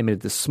opposite and made it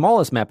the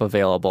smallest map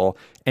available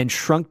and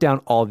shrunk down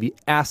all the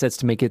assets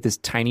to make it this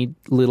tiny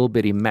little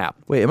bitty map.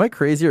 Wait, am I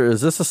crazy, or is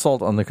this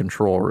Assault on the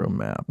Control Room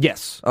map?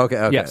 Yes.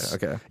 Okay. Yes.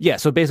 Okay. Yeah,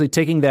 so basically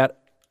taking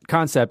that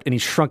concept and he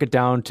shrunk it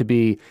down to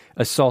be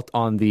Assault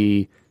on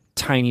the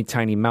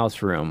tiny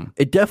mouse room.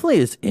 It definitely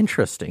is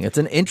interesting. It's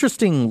an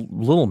interesting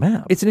little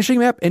map. It's an interesting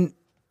map, and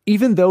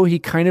even though he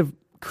kind of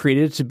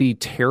created it to be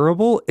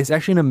terrible, it's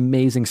actually an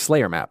amazing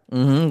Slayer map.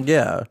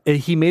 Yeah.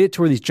 He made it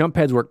to where these jump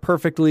pads work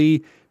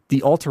perfectly.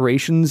 The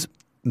alterations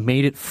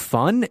made it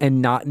fun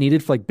and not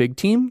needed for big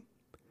team,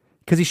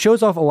 because he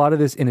shows off a lot of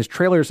this in his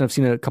trailers, and I've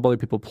seen a couple other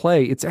people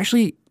play. It's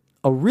actually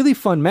a really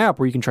fun map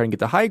where you can try and get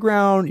the high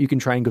ground, you can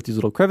try and go through these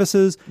little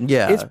crevices.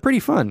 Yeah. It's pretty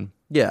fun.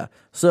 Yeah.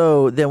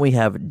 So then we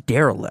have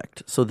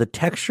Derelict. So the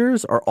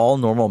textures are all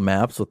normal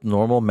maps with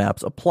normal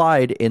maps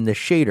applied in the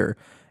shader.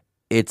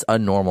 It's a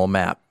normal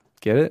map.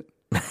 Get it?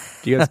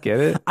 Do you guys get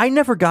it? I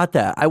never got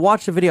that. I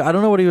watched the video. I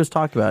don't know what he was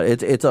talking about.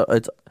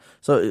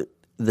 So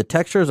the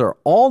textures are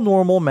all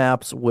normal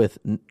maps with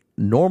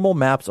normal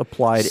maps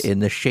applied in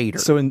the shader.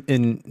 So in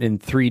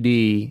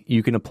 3D,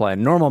 you can apply a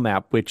normal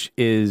map, which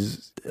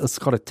is, it's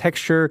called a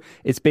texture.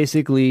 It's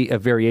basically a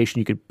variation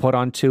you could put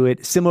onto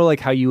it, similar like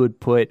how you would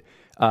put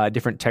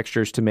different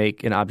textures to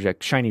make an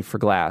object shiny for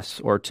glass,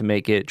 or to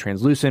make it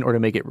translucent, or to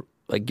make it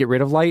get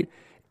rid of light.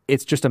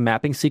 It's just a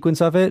mapping sequence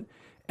of it.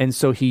 And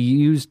so he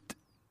used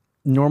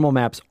normal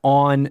maps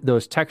on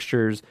those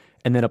textures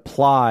and then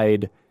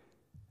applied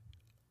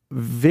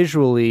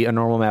visually a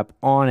normal map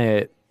on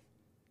it.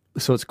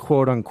 So it's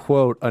quote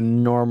unquote a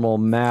normal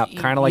map,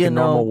 kind of like a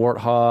normal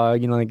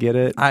Warthog. I get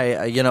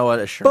it. You know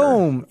what? Sure.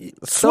 Boom.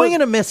 Swing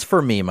and a miss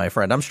for me, my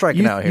friend. I'm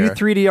striking out here. You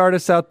 3D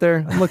artists out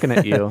there, I'm looking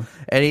at you.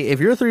 And if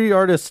you're a 3D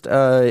artist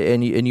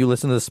and you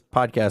listen to this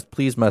podcast,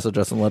 please message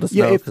us and let us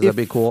know, because that'd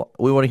be cool.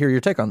 We want to hear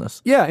your take on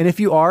this. Yeah, and if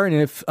you are, and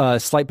if a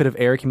slight bit of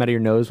air came out of your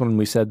nose when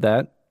we said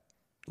that,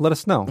 let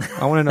us know.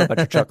 I want to know about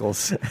your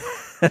chuckles.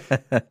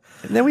 And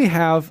then we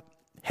have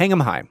Hang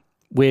 'em High,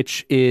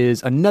 which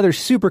is another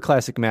super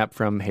classic map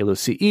from Halo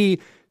CE.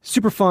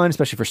 Super fun,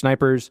 especially for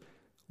snipers.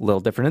 A little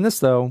different in this,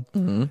 though.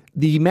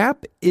 The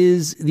map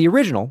is the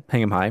original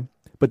Hang 'em High,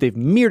 but they've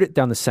mirrored it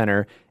down the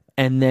center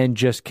and then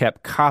just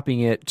kept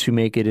copying it to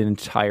make it an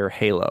entire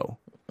Halo.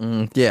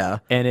 Yeah.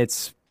 And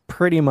it's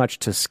pretty much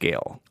to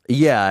scale.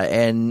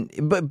 Yeah,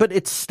 but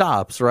it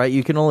stops, right?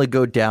 You can only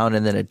go down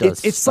and then it does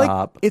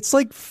stop. It's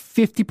like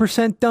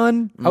 50%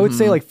 done. I would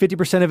say like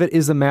 50% of it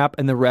is the map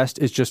and the rest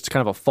is just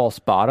kind of a false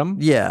bottom.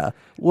 Yeah.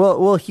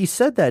 Well, he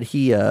said that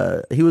he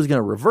was going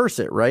to reverse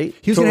it, right?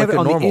 He was going to have it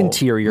on the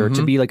interior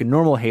to be like a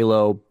normal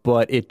Halo,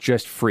 but it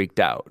just freaked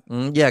out.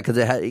 Yeah,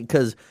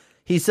 because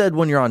he said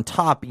when you're on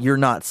top, you're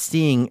not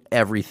seeing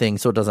everything,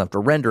 so it doesn't have to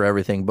render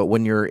everything. But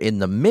when you're in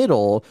the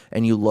middle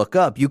and you look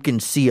up, you can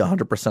see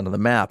 100% of the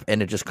map,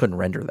 and it just couldn't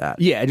render that.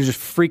 Yeah, it was just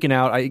freaking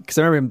out. Because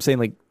I remember him saying,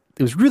 like,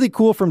 it was really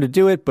cool for him to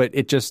do it, but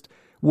it just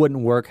wouldn't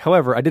work.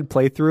 However, I did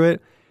play through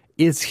it.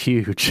 It's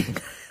huge.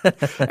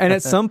 And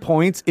at some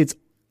points, it's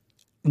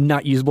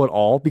not usable at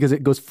all because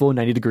it goes full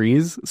 90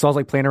 degrees. So I was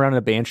like playing around in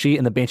a Banshee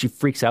and the Banshee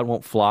freaks out and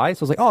won't fly. So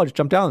I was like, oh, I'll just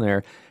jump down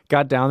there.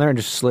 Got down there and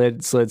just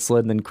slid,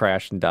 and then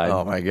crashed and died.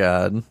 Oh my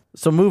God.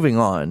 So moving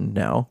on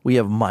now, we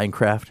have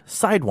Minecraft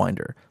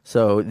Sidewinder.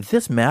 So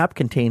this map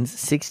contains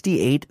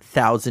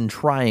 68,000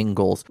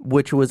 triangles,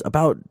 which was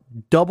about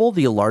double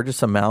the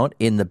largest amount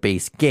in the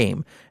base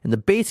game. And the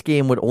base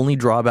game would only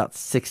draw about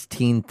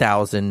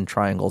 16,000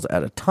 triangles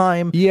at a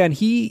time. Yeah, and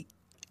he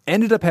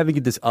ended up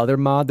having this other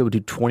mod that would do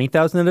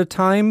 20,000 at a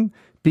time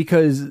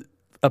because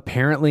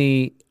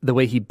apparently the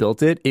way he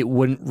built it, it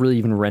wouldn't really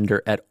even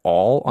render at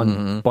all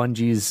on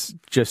Bungie's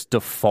just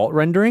default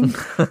rendering.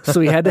 So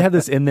he had to have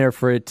this in there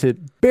for it to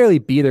barely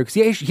be there because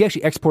he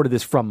actually exported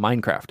this from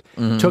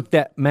Minecraft. Took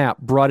that map,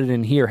 brought it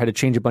in here, had to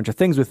change a bunch of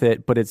things with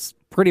it, but it's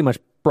pretty much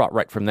brought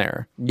right from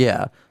there.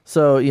 Yeah.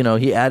 So,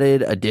 he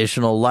added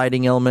additional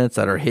lighting elements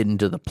that are hidden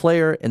to the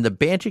player, and the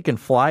Banshee can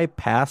fly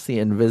past the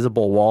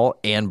invisible wall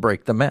and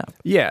break the map.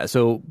 Yeah,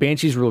 so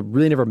Banshees were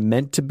really never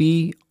meant to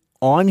be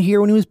on here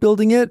when he was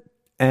building it.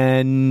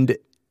 And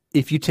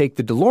if you take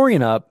the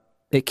DeLorean up,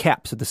 it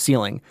caps at the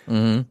ceiling.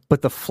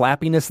 But the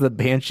flappiness of the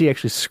Banshee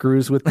actually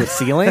screws with the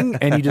ceiling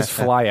and you just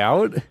fly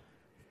out.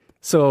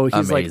 So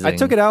he's Amazing. like, I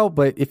took it out,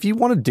 but if you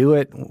want to do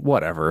it,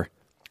 whatever.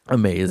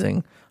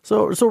 Amazing.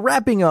 So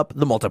wrapping up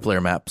the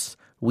multiplayer maps,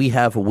 we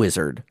have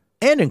Wizard.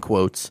 And in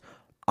quotes,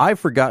 I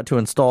forgot to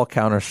install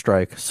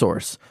Counter-Strike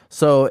Source.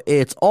 So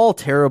it's all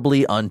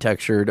terribly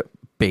untextured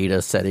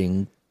beta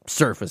setting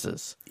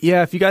surfaces.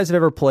 Yeah, if you guys have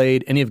ever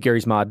played any of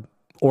Gary's mod,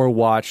 or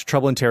watch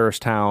Trouble in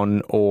Terrorist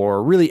Town,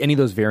 or really any of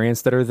those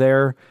variants that are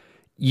there,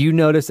 you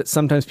notice that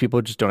sometimes people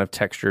just don't have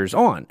textures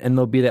on. And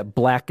there'll be that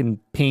black and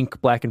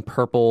pink, black and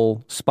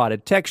purple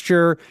spotted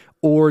texture,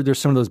 or there's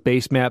some of those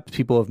base maps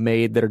people have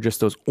made that are just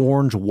those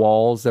orange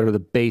walls that are the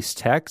base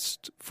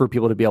text for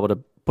people to be able to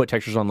put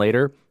textures on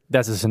later.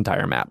 That's this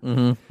entire map.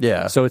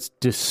 Yeah. So it's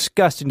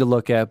disgusting to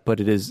look at,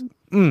 but it is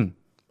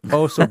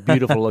so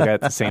beautiful to look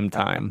at the same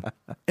time.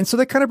 And so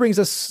that kind of brings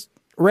us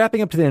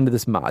wrapping up to the end of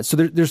this mod. So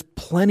there's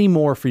plenty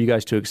more for you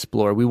guys to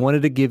explore. We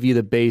wanted to give you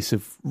the base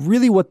of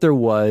really what there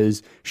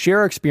was, share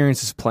our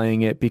experiences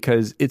playing it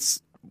because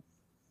it's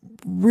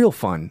real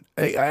fun.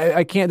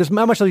 I can't, there's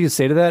not much else you can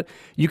say to that.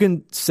 You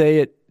can say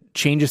it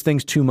changes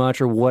things too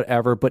much or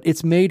whatever, but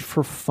it's made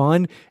for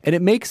fun and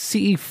it makes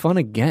CE fun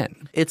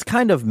again. It's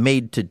kind of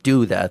made to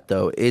do that,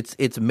 though.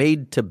 It's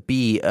made to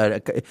be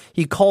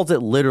he calls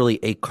it literally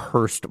a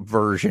cursed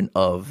version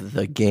of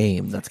the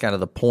game. That's kind of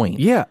the point.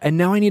 Yeah, and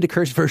now I need a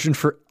cursed version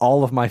for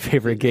all of my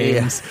favorite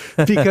games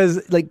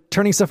because like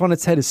turning stuff on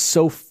its head is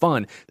so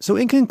fun. So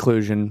in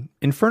conclusion,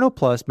 Inferno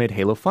Plus made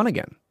Halo fun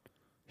again.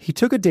 He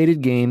took a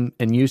dated game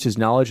and used his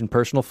knowledge and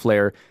personal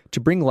flair to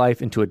bring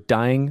life into a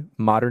dying,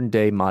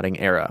 modern-day modding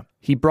era.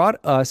 He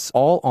brought us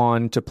all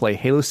on to play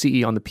Halo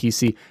CE on the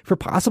PC for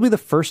possibly the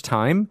first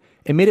time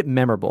and made it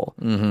memorable.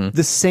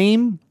 The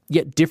same,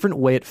 yet different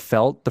way it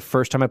felt the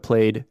first time I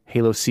played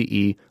Halo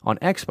CE on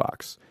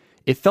Xbox.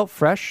 It felt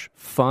fresh,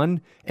 fun,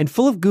 and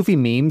full of goofy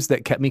memes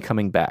that kept me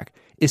coming back,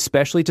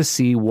 especially to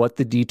see what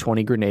the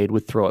D20 grenade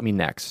would throw at me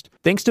next.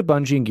 Thanks to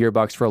Bungie and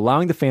Gearbox for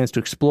allowing the fans to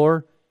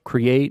explore,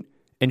 create,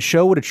 and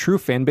show what a true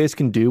fan base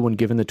can do when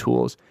given the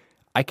tools.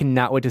 I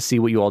cannot wait to see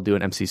what you all do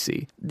in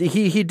MCC.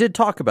 He did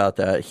talk about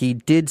that. He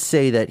did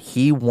say that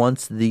he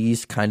wants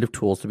these kind of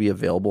tools to be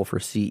available for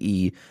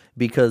CE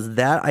because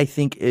that, I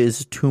think,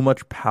 is too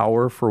much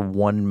power for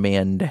one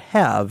man to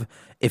have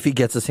if he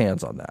gets his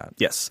hands on that.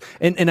 Yes.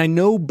 And I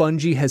know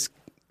Bungie has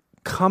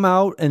come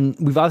out, and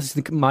we've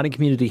obviously the modding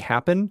community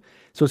happen,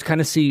 so it's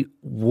kind of see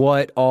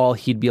what all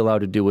he'd be allowed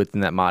to do within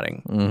that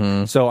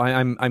modding. So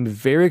I'm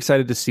very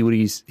excited to see what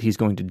he's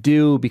going to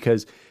do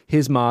because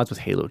his mods with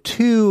Halo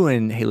 2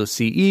 and Halo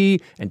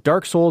CE and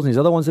Dark Souls and these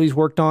other ones that he's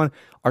worked on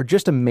are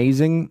just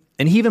amazing.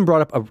 And he even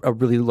brought up a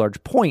really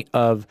large point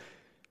of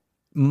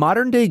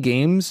modern day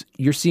games,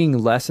 you're seeing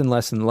less and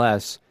less and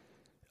less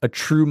a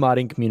true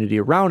modding community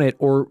around it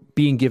or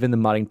being given the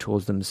modding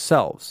tools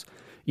themselves.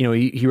 You know,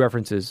 he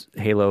references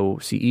Halo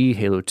CE,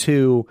 Halo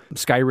 2,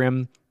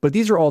 Skyrim, but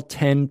these are all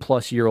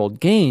 10-plus-year-old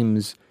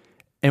games,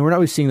 and we're not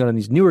always seeing that on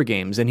these newer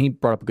games. And he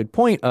brought up a good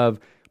point of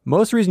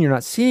most of the reason you're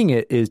not seeing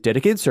it is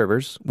dedicated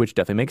servers, which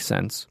definitely makes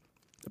sense,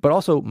 but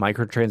also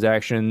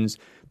microtransactions,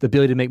 the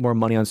ability to make more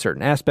money on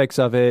certain aspects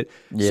of it.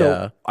 Yeah.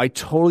 So I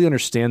totally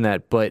understand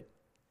that, but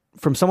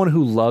from someone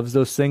who loves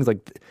those things,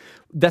 like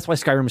that's why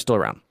Skyrim is still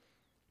around.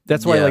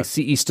 That's why like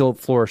CE still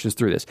flourishes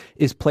through this,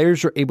 is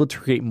players are able to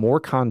create more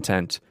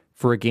content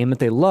for a game that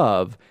they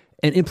love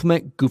and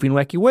implement goofy and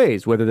wacky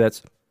ways, whether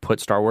that's put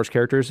Star Wars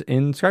characters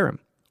in Skyrim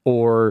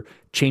or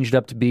change it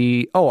up to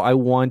be, oh, I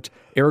want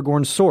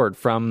Aragorn's sword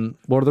from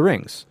Lord of the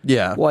Rings.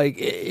 Yeah. Like,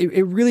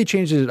 it really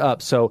changes it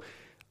up. So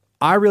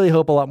I really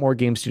hope a lot more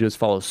game studios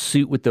follow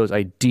suit with those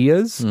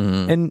ideas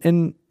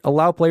and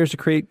allow players to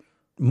create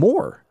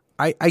more.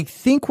 I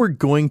think we're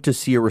going to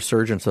see a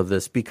resurgence of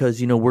this because,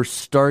 you know, we're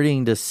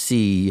starting to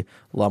see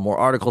a lot more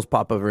articles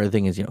pop up.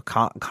 Everything is, you know,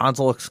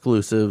 console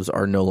exclusives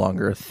are no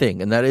longer a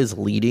thing. And that is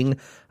leading,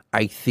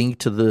 I think,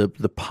 to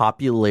the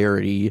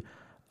popularity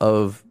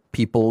of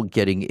people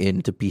getting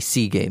into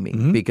PC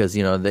gaming because,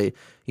 you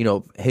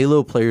know,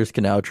 Halo players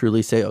can now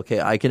truly say,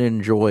 okay, I can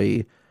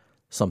enjoy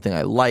something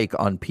I like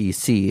on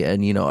PC.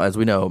 And, you know, as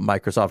we know,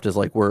 Microsoft is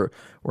like, we're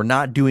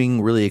not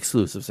doing really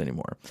exclusives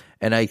anymore.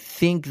 And I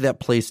think that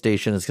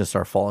PlayStation is going to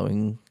start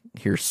following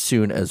here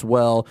soon as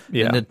well.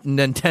 Yeah. And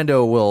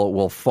Nintendo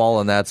will fall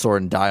on that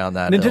sword and die on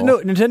that hill.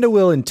 Nintendo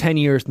will in 10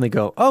 years and they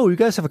go, oh, you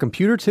guys have a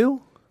computer too?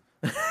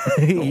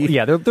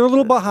 Yeah, they're a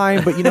little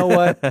behind, but you know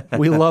what?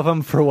 We love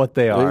them for what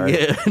they are.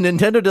 Yeah,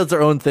 Nintendo does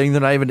their own thing.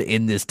 They're not even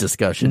in this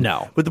discussion.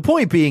 No. But the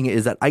point being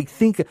is that I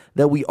think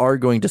that we are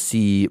going to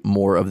see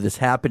more of this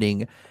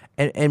happening.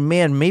 And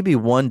man, maybe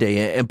one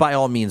day, and by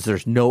all means,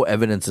 there's no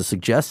evidence to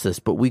suggest this,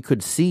 but we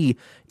could see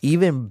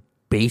even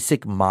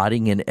basic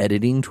modding and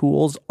editing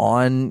tools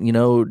on, you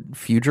know,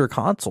 future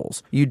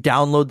consoles. You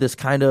download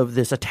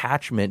this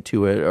attachment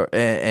to it,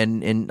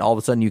 and all of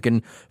a sudden you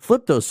can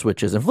flip those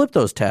switches and flip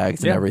those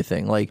tags and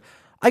everything. Like,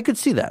 I could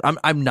see that.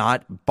 I'm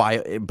not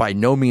by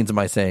no means am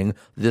I saying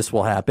this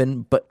will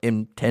happen, but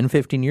in 10,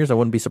 15 years, I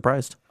wouldn't be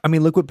surprised. I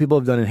mean, look what people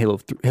have done in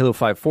Halo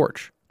 5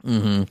 Forge.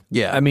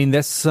 Yeah. I mean,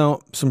 that's some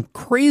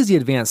crazy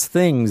advanced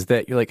things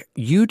that you're like,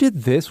 you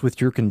did this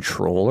with your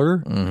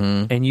controller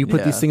and you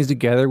put these things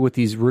together with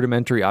these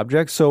rudimentary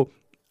objects. So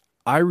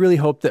I really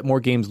hope that more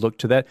games look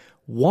to that.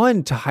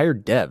 One, to hire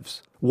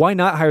devs. Why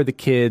not hire the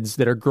kids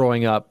that are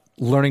growing up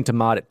learning to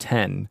mod at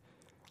 10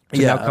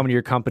 to now come to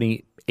your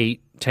company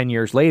 8, 10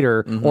 years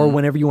later, or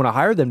whenever you want to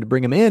hire them to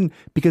bring them in,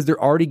 because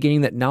they're already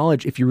gaining that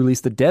knowledge if you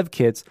release the dev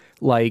kits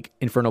like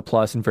Inferno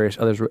Plus and various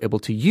others were able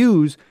to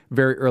use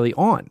very early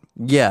on.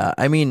 Yeah,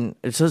 I mean,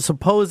 so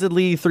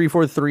supposedly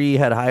 343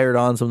 had hired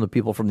on some of the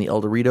people from the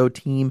El Dorito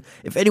team.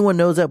 If anyone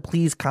knows that,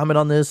 please comment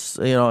on this,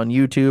 you know, on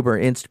YouTube or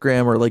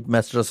Instagram, or like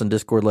message us on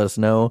Discord, let us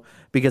know,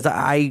 because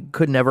I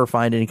could never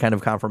find any kind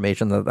of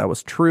confirmation that that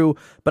was true.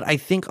 But I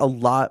think a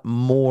lot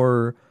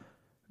more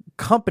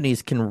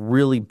companies can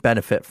really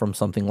benefit from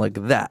something like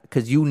that,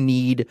 because you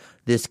need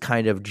this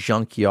kind of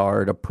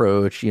junkyard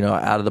approach, you know,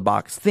 out of the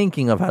box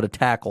thinking of how to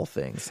tackle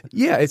things.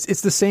 Yeah,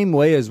 it's the same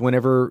way as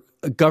whenever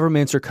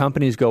governments or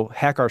companies go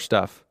hack our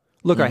stuff.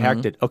 Look, I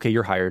hacked it. Okay,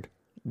 you're hired.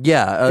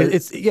 Yeah,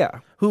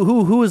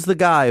 Who is the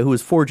guy who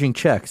is forging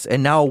checks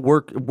and now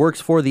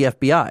works for the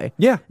FBI?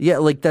 Yeah,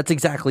 like that's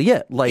exactly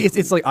it. Like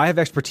it's like, I have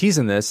expertise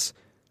in this.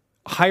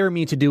 Hire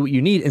me to do what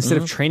you need instead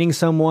of training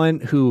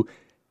someone who,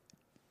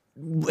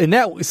 in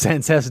that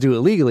sense, has to do it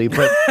legally,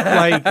 but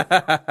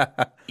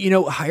like, you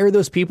know, hire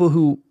those people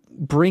who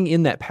bring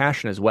in that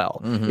passion as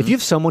well. If you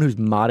have someone who's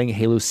modding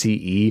Halo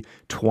CE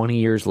 20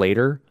 years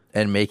later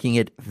and making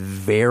it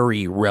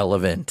very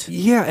relevant,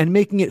 and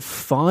making it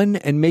fun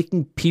and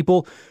making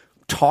people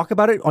talk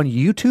about it on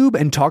YouTube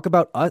and talk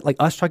about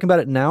us talking about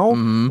it now,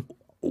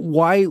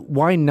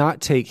 why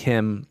not take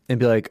him and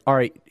be like, all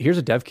right, here's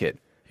a dev kit.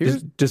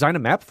 Just design a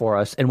map for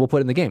us, and we'll put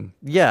it in the game.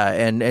 Yeah,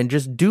 and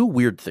just do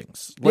weird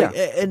things. Like,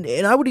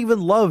 and I would even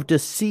love to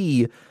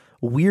see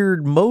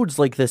weird modes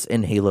like this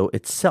in Halo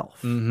itself.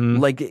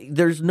 Like,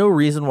 there's no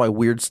reason why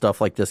weird stuff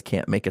like this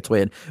can't make its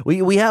way in.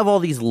 We have all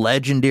these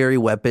legendary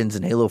weapons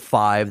in Halo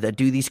 5 that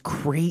do these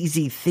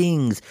crazy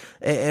things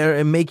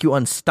and make you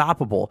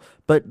unstoppable.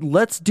 But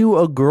let's do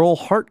a girl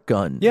heart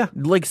gun. Yeah.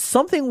 Like,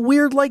 something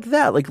weird like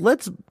that. Like,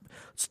 let's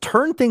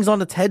turn things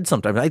on its head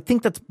sometimes. I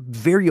think that's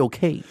very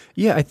okay.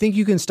 Yeah, I think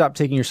you can stop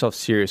taking yourself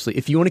seriously.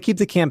 If you want to keep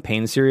the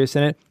campaign serious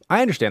in it,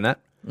 I understand that.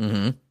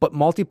 But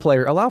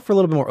multiplayer, allow for a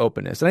little bit more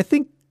openness. And I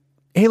think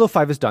Halo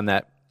 5 has done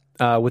that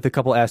with a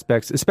couple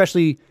aspects,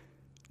 especially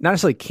not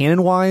necessarily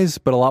canon-wise,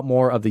 but a lot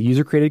more of the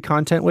user-created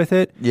content with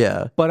it.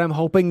 Yeah. But I'm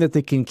hoping that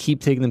they can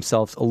keep taking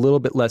themselves a little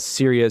bit less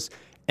serious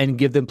and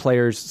give them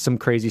players some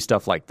crazy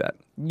stuff like that.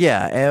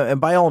 Yeah,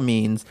 and by all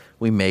means,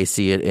 we may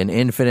see it in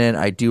Infinite.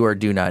 I do or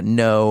do not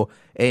know.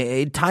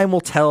 Time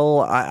will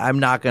tell. I'm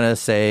not going to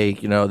say,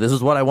 you know, this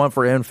is what I want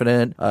for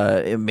Infinite.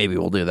 Maybe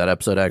we'll do that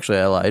episode, actually.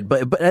 I lied.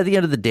 But at the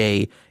end of the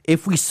day,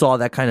 if we saw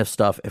that kind of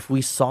stuff, if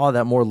we saw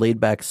that more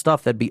laid-back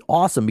stuff, that'd be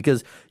awesome,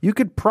 because you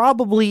could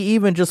probably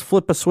even just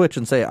flip a switch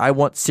and say, I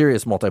want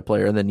serious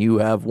multiplayer, and then you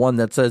have one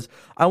that says,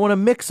 I want a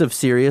mix of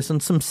serious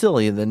and some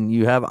silly, and then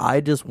you have,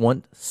 I just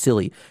want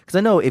silly. Because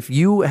I know if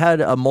you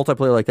had a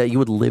multiplayer like that, you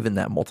would live in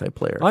that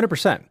multiplayer.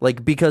 100%.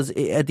 Like, because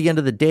at the end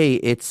of the day,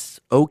 it's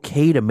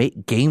okay to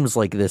make games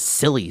like this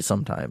silly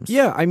sometimes.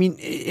 Yeah, I mean,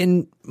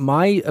 in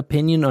my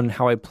opinion on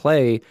how I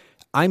play,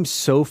 I'm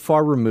so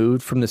far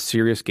removed from the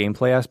serious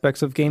gameplay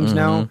aspects of games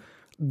now.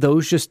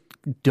 Those just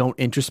don't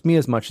interest me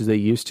as much as they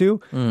used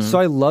to. So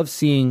I love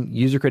seeing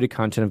user-created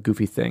content of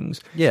goofy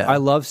things. Yeah. I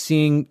love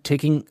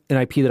taking an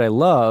IP that I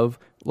love,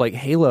 like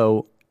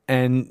Halo,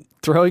 and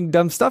throwing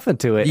dumb stuff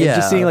into it. And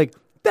just seeing, like,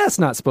 that's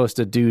not supposed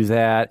to do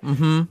that.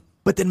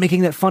 But then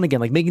making that fun again,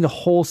 like making the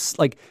whole,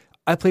 like,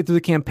 I played through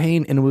the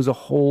campaign and it was a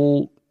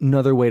whole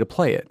another way to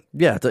play it.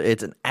 Yeah,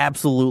 it's an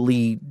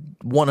absolutely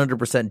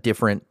 100%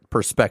 different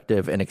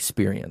perspective and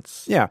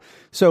experience. Yeah.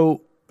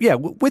 So, yeah,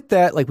 with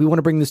that, like, we want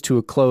to bring this to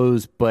a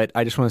close, but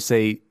I just want to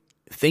say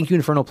thank you,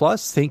 Inferno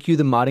Plus. Thank you,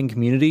 the modding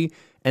community.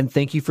 And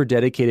thank you for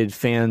dedicated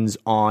fans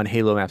on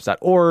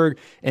HaloMaps.org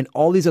and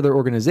all these other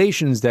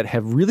organizations that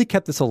have really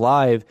kept this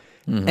alive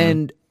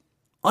and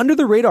under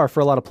the radar for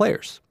a lot of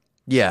players.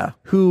 Yeah.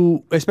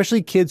 Who,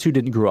 especially kids who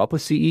didn't grow up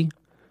with CE,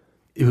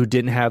 who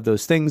didn't have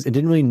those things and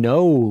didn't really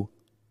know.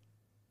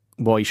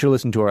 Well, you should have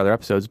listened to our other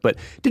episodes, but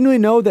didn't really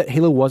know that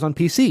Halo was on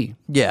PC.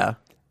 Yeah.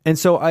 And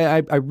so I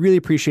really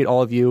appreciate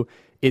all of you.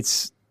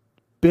 It's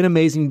been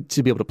amazing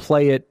to be able to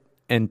play it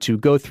and to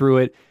go through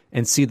it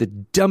and see the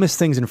dumbest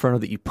things in front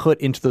of that you put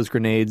into those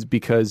grenades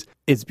because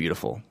it's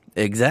beautiful.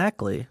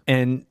 Exactly.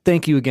 And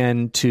thank you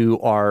again to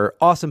our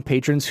awesome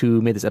patrons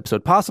who made this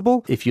episode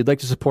possible. If you'd like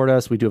to support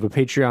us, we do have a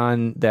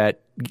Patreon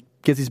that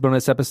gets these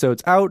bonus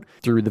episodes out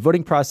through the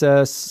voting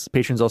process.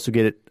 Patrons also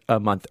get it a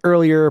month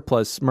earlier,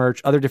 plus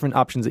merch, other different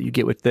options that you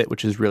get with it,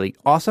 which is really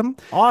awesome.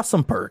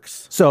 Awesome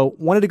perks. So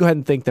wanted to go ahead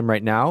and thank them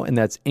right now, and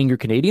that's Anger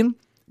Canadian,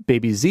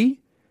 Baby Z,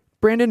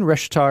 Brandon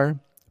Reshitar,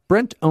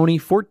 Brent Oni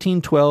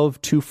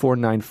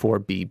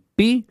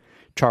 14122494BB,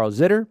 Charles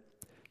Zitter,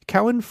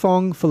 Cowan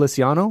Fong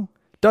Feliciano,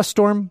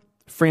 Duststorm,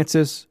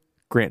 Francis,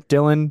 Grant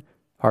Dillon,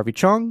 Harvey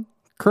Chong,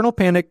 Colonel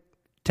Panic,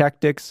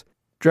 Tactics,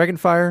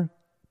 Dragonfire,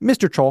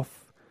 Mr. Cholf,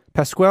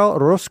 Pasquale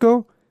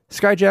Orozco,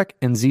 Skyjack,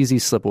 and ZZ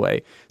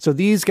Slipaway. So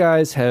these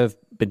guys have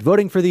been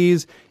voting for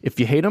these. If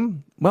you hate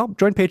them, well,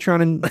 join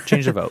Patreon and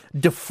change the vote.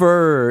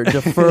 Defer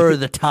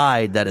the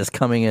tide that is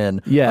coming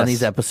in Yes. on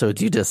these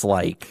episodes you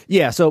dislike.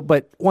 Yeah, so,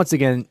 but once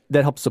again,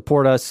 that helps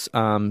support us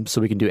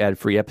so we can do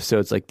ad-free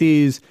episodes like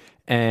these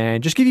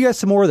and just give you guys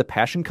some more of the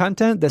passion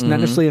content that's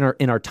not necessarily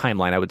in our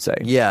timeline, I would say.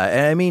 Yeah,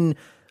 and I mean,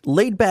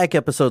 laid back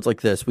episodes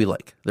like this we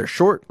like. They're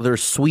short, they're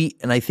sweet,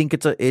 and I think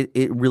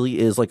it really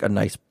is like a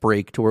nice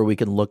break to where we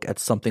can look at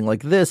something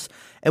like this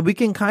and we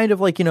can kind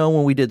of like, you know,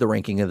 when we did the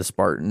ranking of the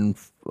Spartan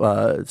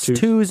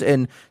twos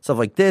and stuff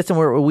like this, and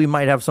where we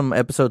might have some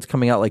episodes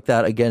coming out like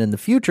that again in the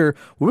future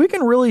where we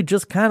can really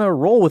just kind of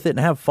roll with it and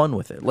have fun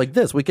with it. Like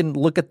this, we can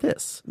look at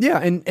this. Yeah,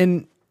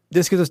 and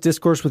this gives us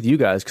discourse with you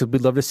guys because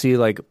we'd love to see,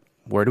 like,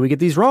 where do we get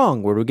these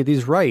wrong? Where do we get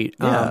these right?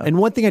 Yeah. And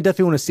one thing I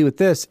definitely want to see with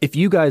this, if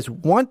you guys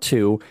want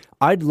to,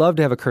 I'd love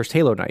to have a Cursed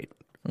Halo night.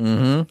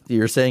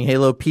 You're saying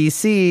Halo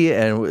PC,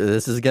 and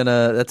this is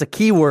that's a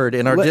keyword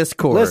in our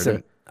Discord.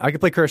 Listen, I can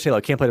play Cursed Halo.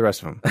 I can't play the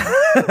rest of them.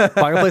 But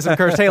I can play some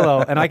Cursed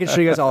Halo, and I can show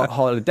you guys how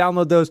to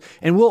download those.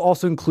 And we'll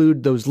also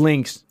include those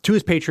links to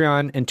his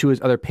Patreon and to his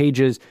other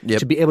pages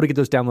to be able to get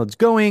those downloads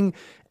going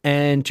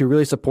and to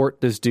really support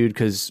this dude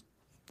because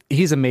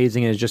he's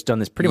amazing and has just done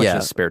this pretty much in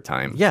his spare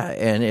time. Yeah,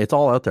 and it's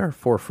all out there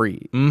for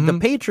free. The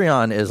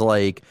Patreon is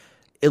like,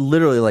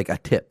 literally like a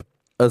tip,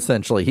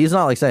 essentially. He's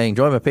not like saying,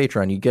 join my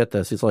Patreon, you get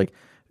this. He's like,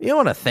 you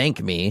want to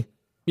thank me?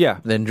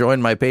 Yeah. Then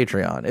join my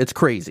Patreon. It's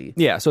crazy.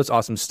 Yeah, so it's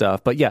awesome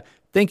stuff. But yeah,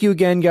 thank you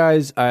again,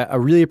 guys. I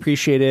really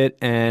appreciate it.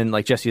 And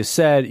like Jesse has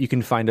said, you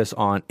can find us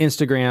on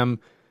Instagram,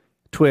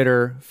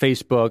 Twitter,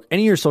 Facebook,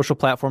 any of your social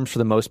platforms for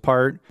the most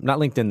part. Not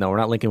LinkedIn, though. We're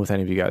not linking with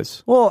any of you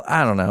guys. Well,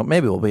 I don't know.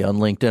 Maybe we'll be on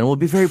LinkedIn. We'll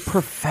be very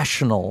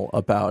professional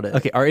about it.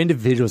 Okay, our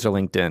individuals are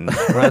LinkedIn.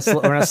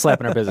 We're not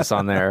slapping our business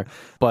on there.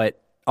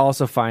 But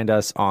also find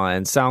us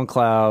on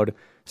SoundCloud,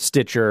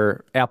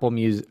 Stitcher, Apple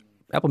Music,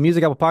 Apple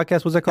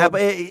Podcasts, what's that called?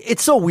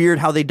 It's so weird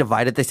how they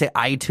divide it. They say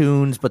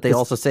iTunes, but they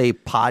also say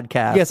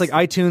podcast. Yeah, it's like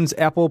iTunes,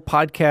 Apple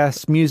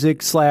Podcasts,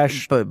 Music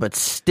 / But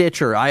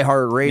Stitcher,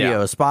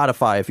 iHeartRadio,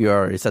 Spotify, if you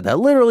already said that.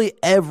 Literally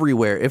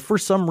everywhere. If for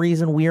some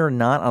reason we are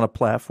not on a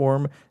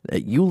platform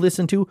that you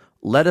listen to,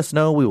 let us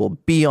know. We will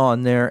be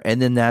on there,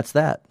 and then that's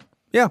that.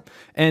 Yeah.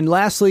 And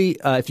lastly,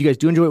 if you guys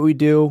do enjoy what we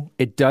do,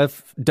 it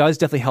does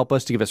definitely help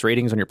us to give us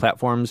ratings on your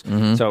platforms.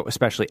 So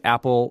especially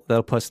Apple,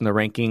 that'll put us in the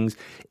rankings.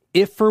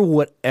 If for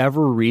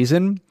whatever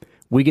reason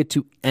we get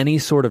to any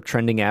sort of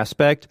trending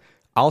aspect,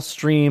 I'll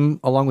stream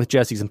along with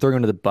Jesse, because I'm throwing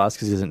him under the bus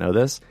because he doesn't know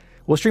this.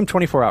 We'll stream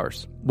 24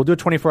 hours. We'll do a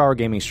 24-hour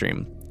gaming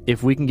stream.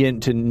 If we can get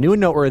into new and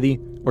noteworthy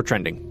or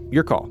trending,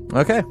 your call.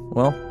 Okay.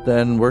 Well,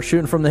 then we're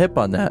shooting from the hip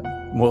on that.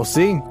 We'll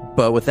see.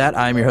 But with that,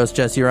 I'm your host,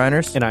 Jesse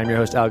Reiners. And I'm your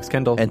host, Alex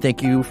Kendall. And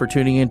thank you for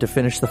tuning in to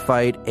Finish the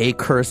Fight, a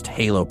Cursed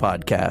Halo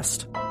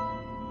podcast.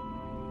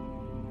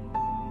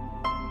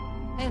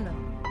 Halo.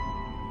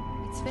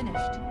 It's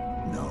finished.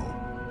 No.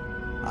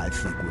 I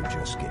think we're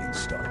just getting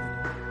started.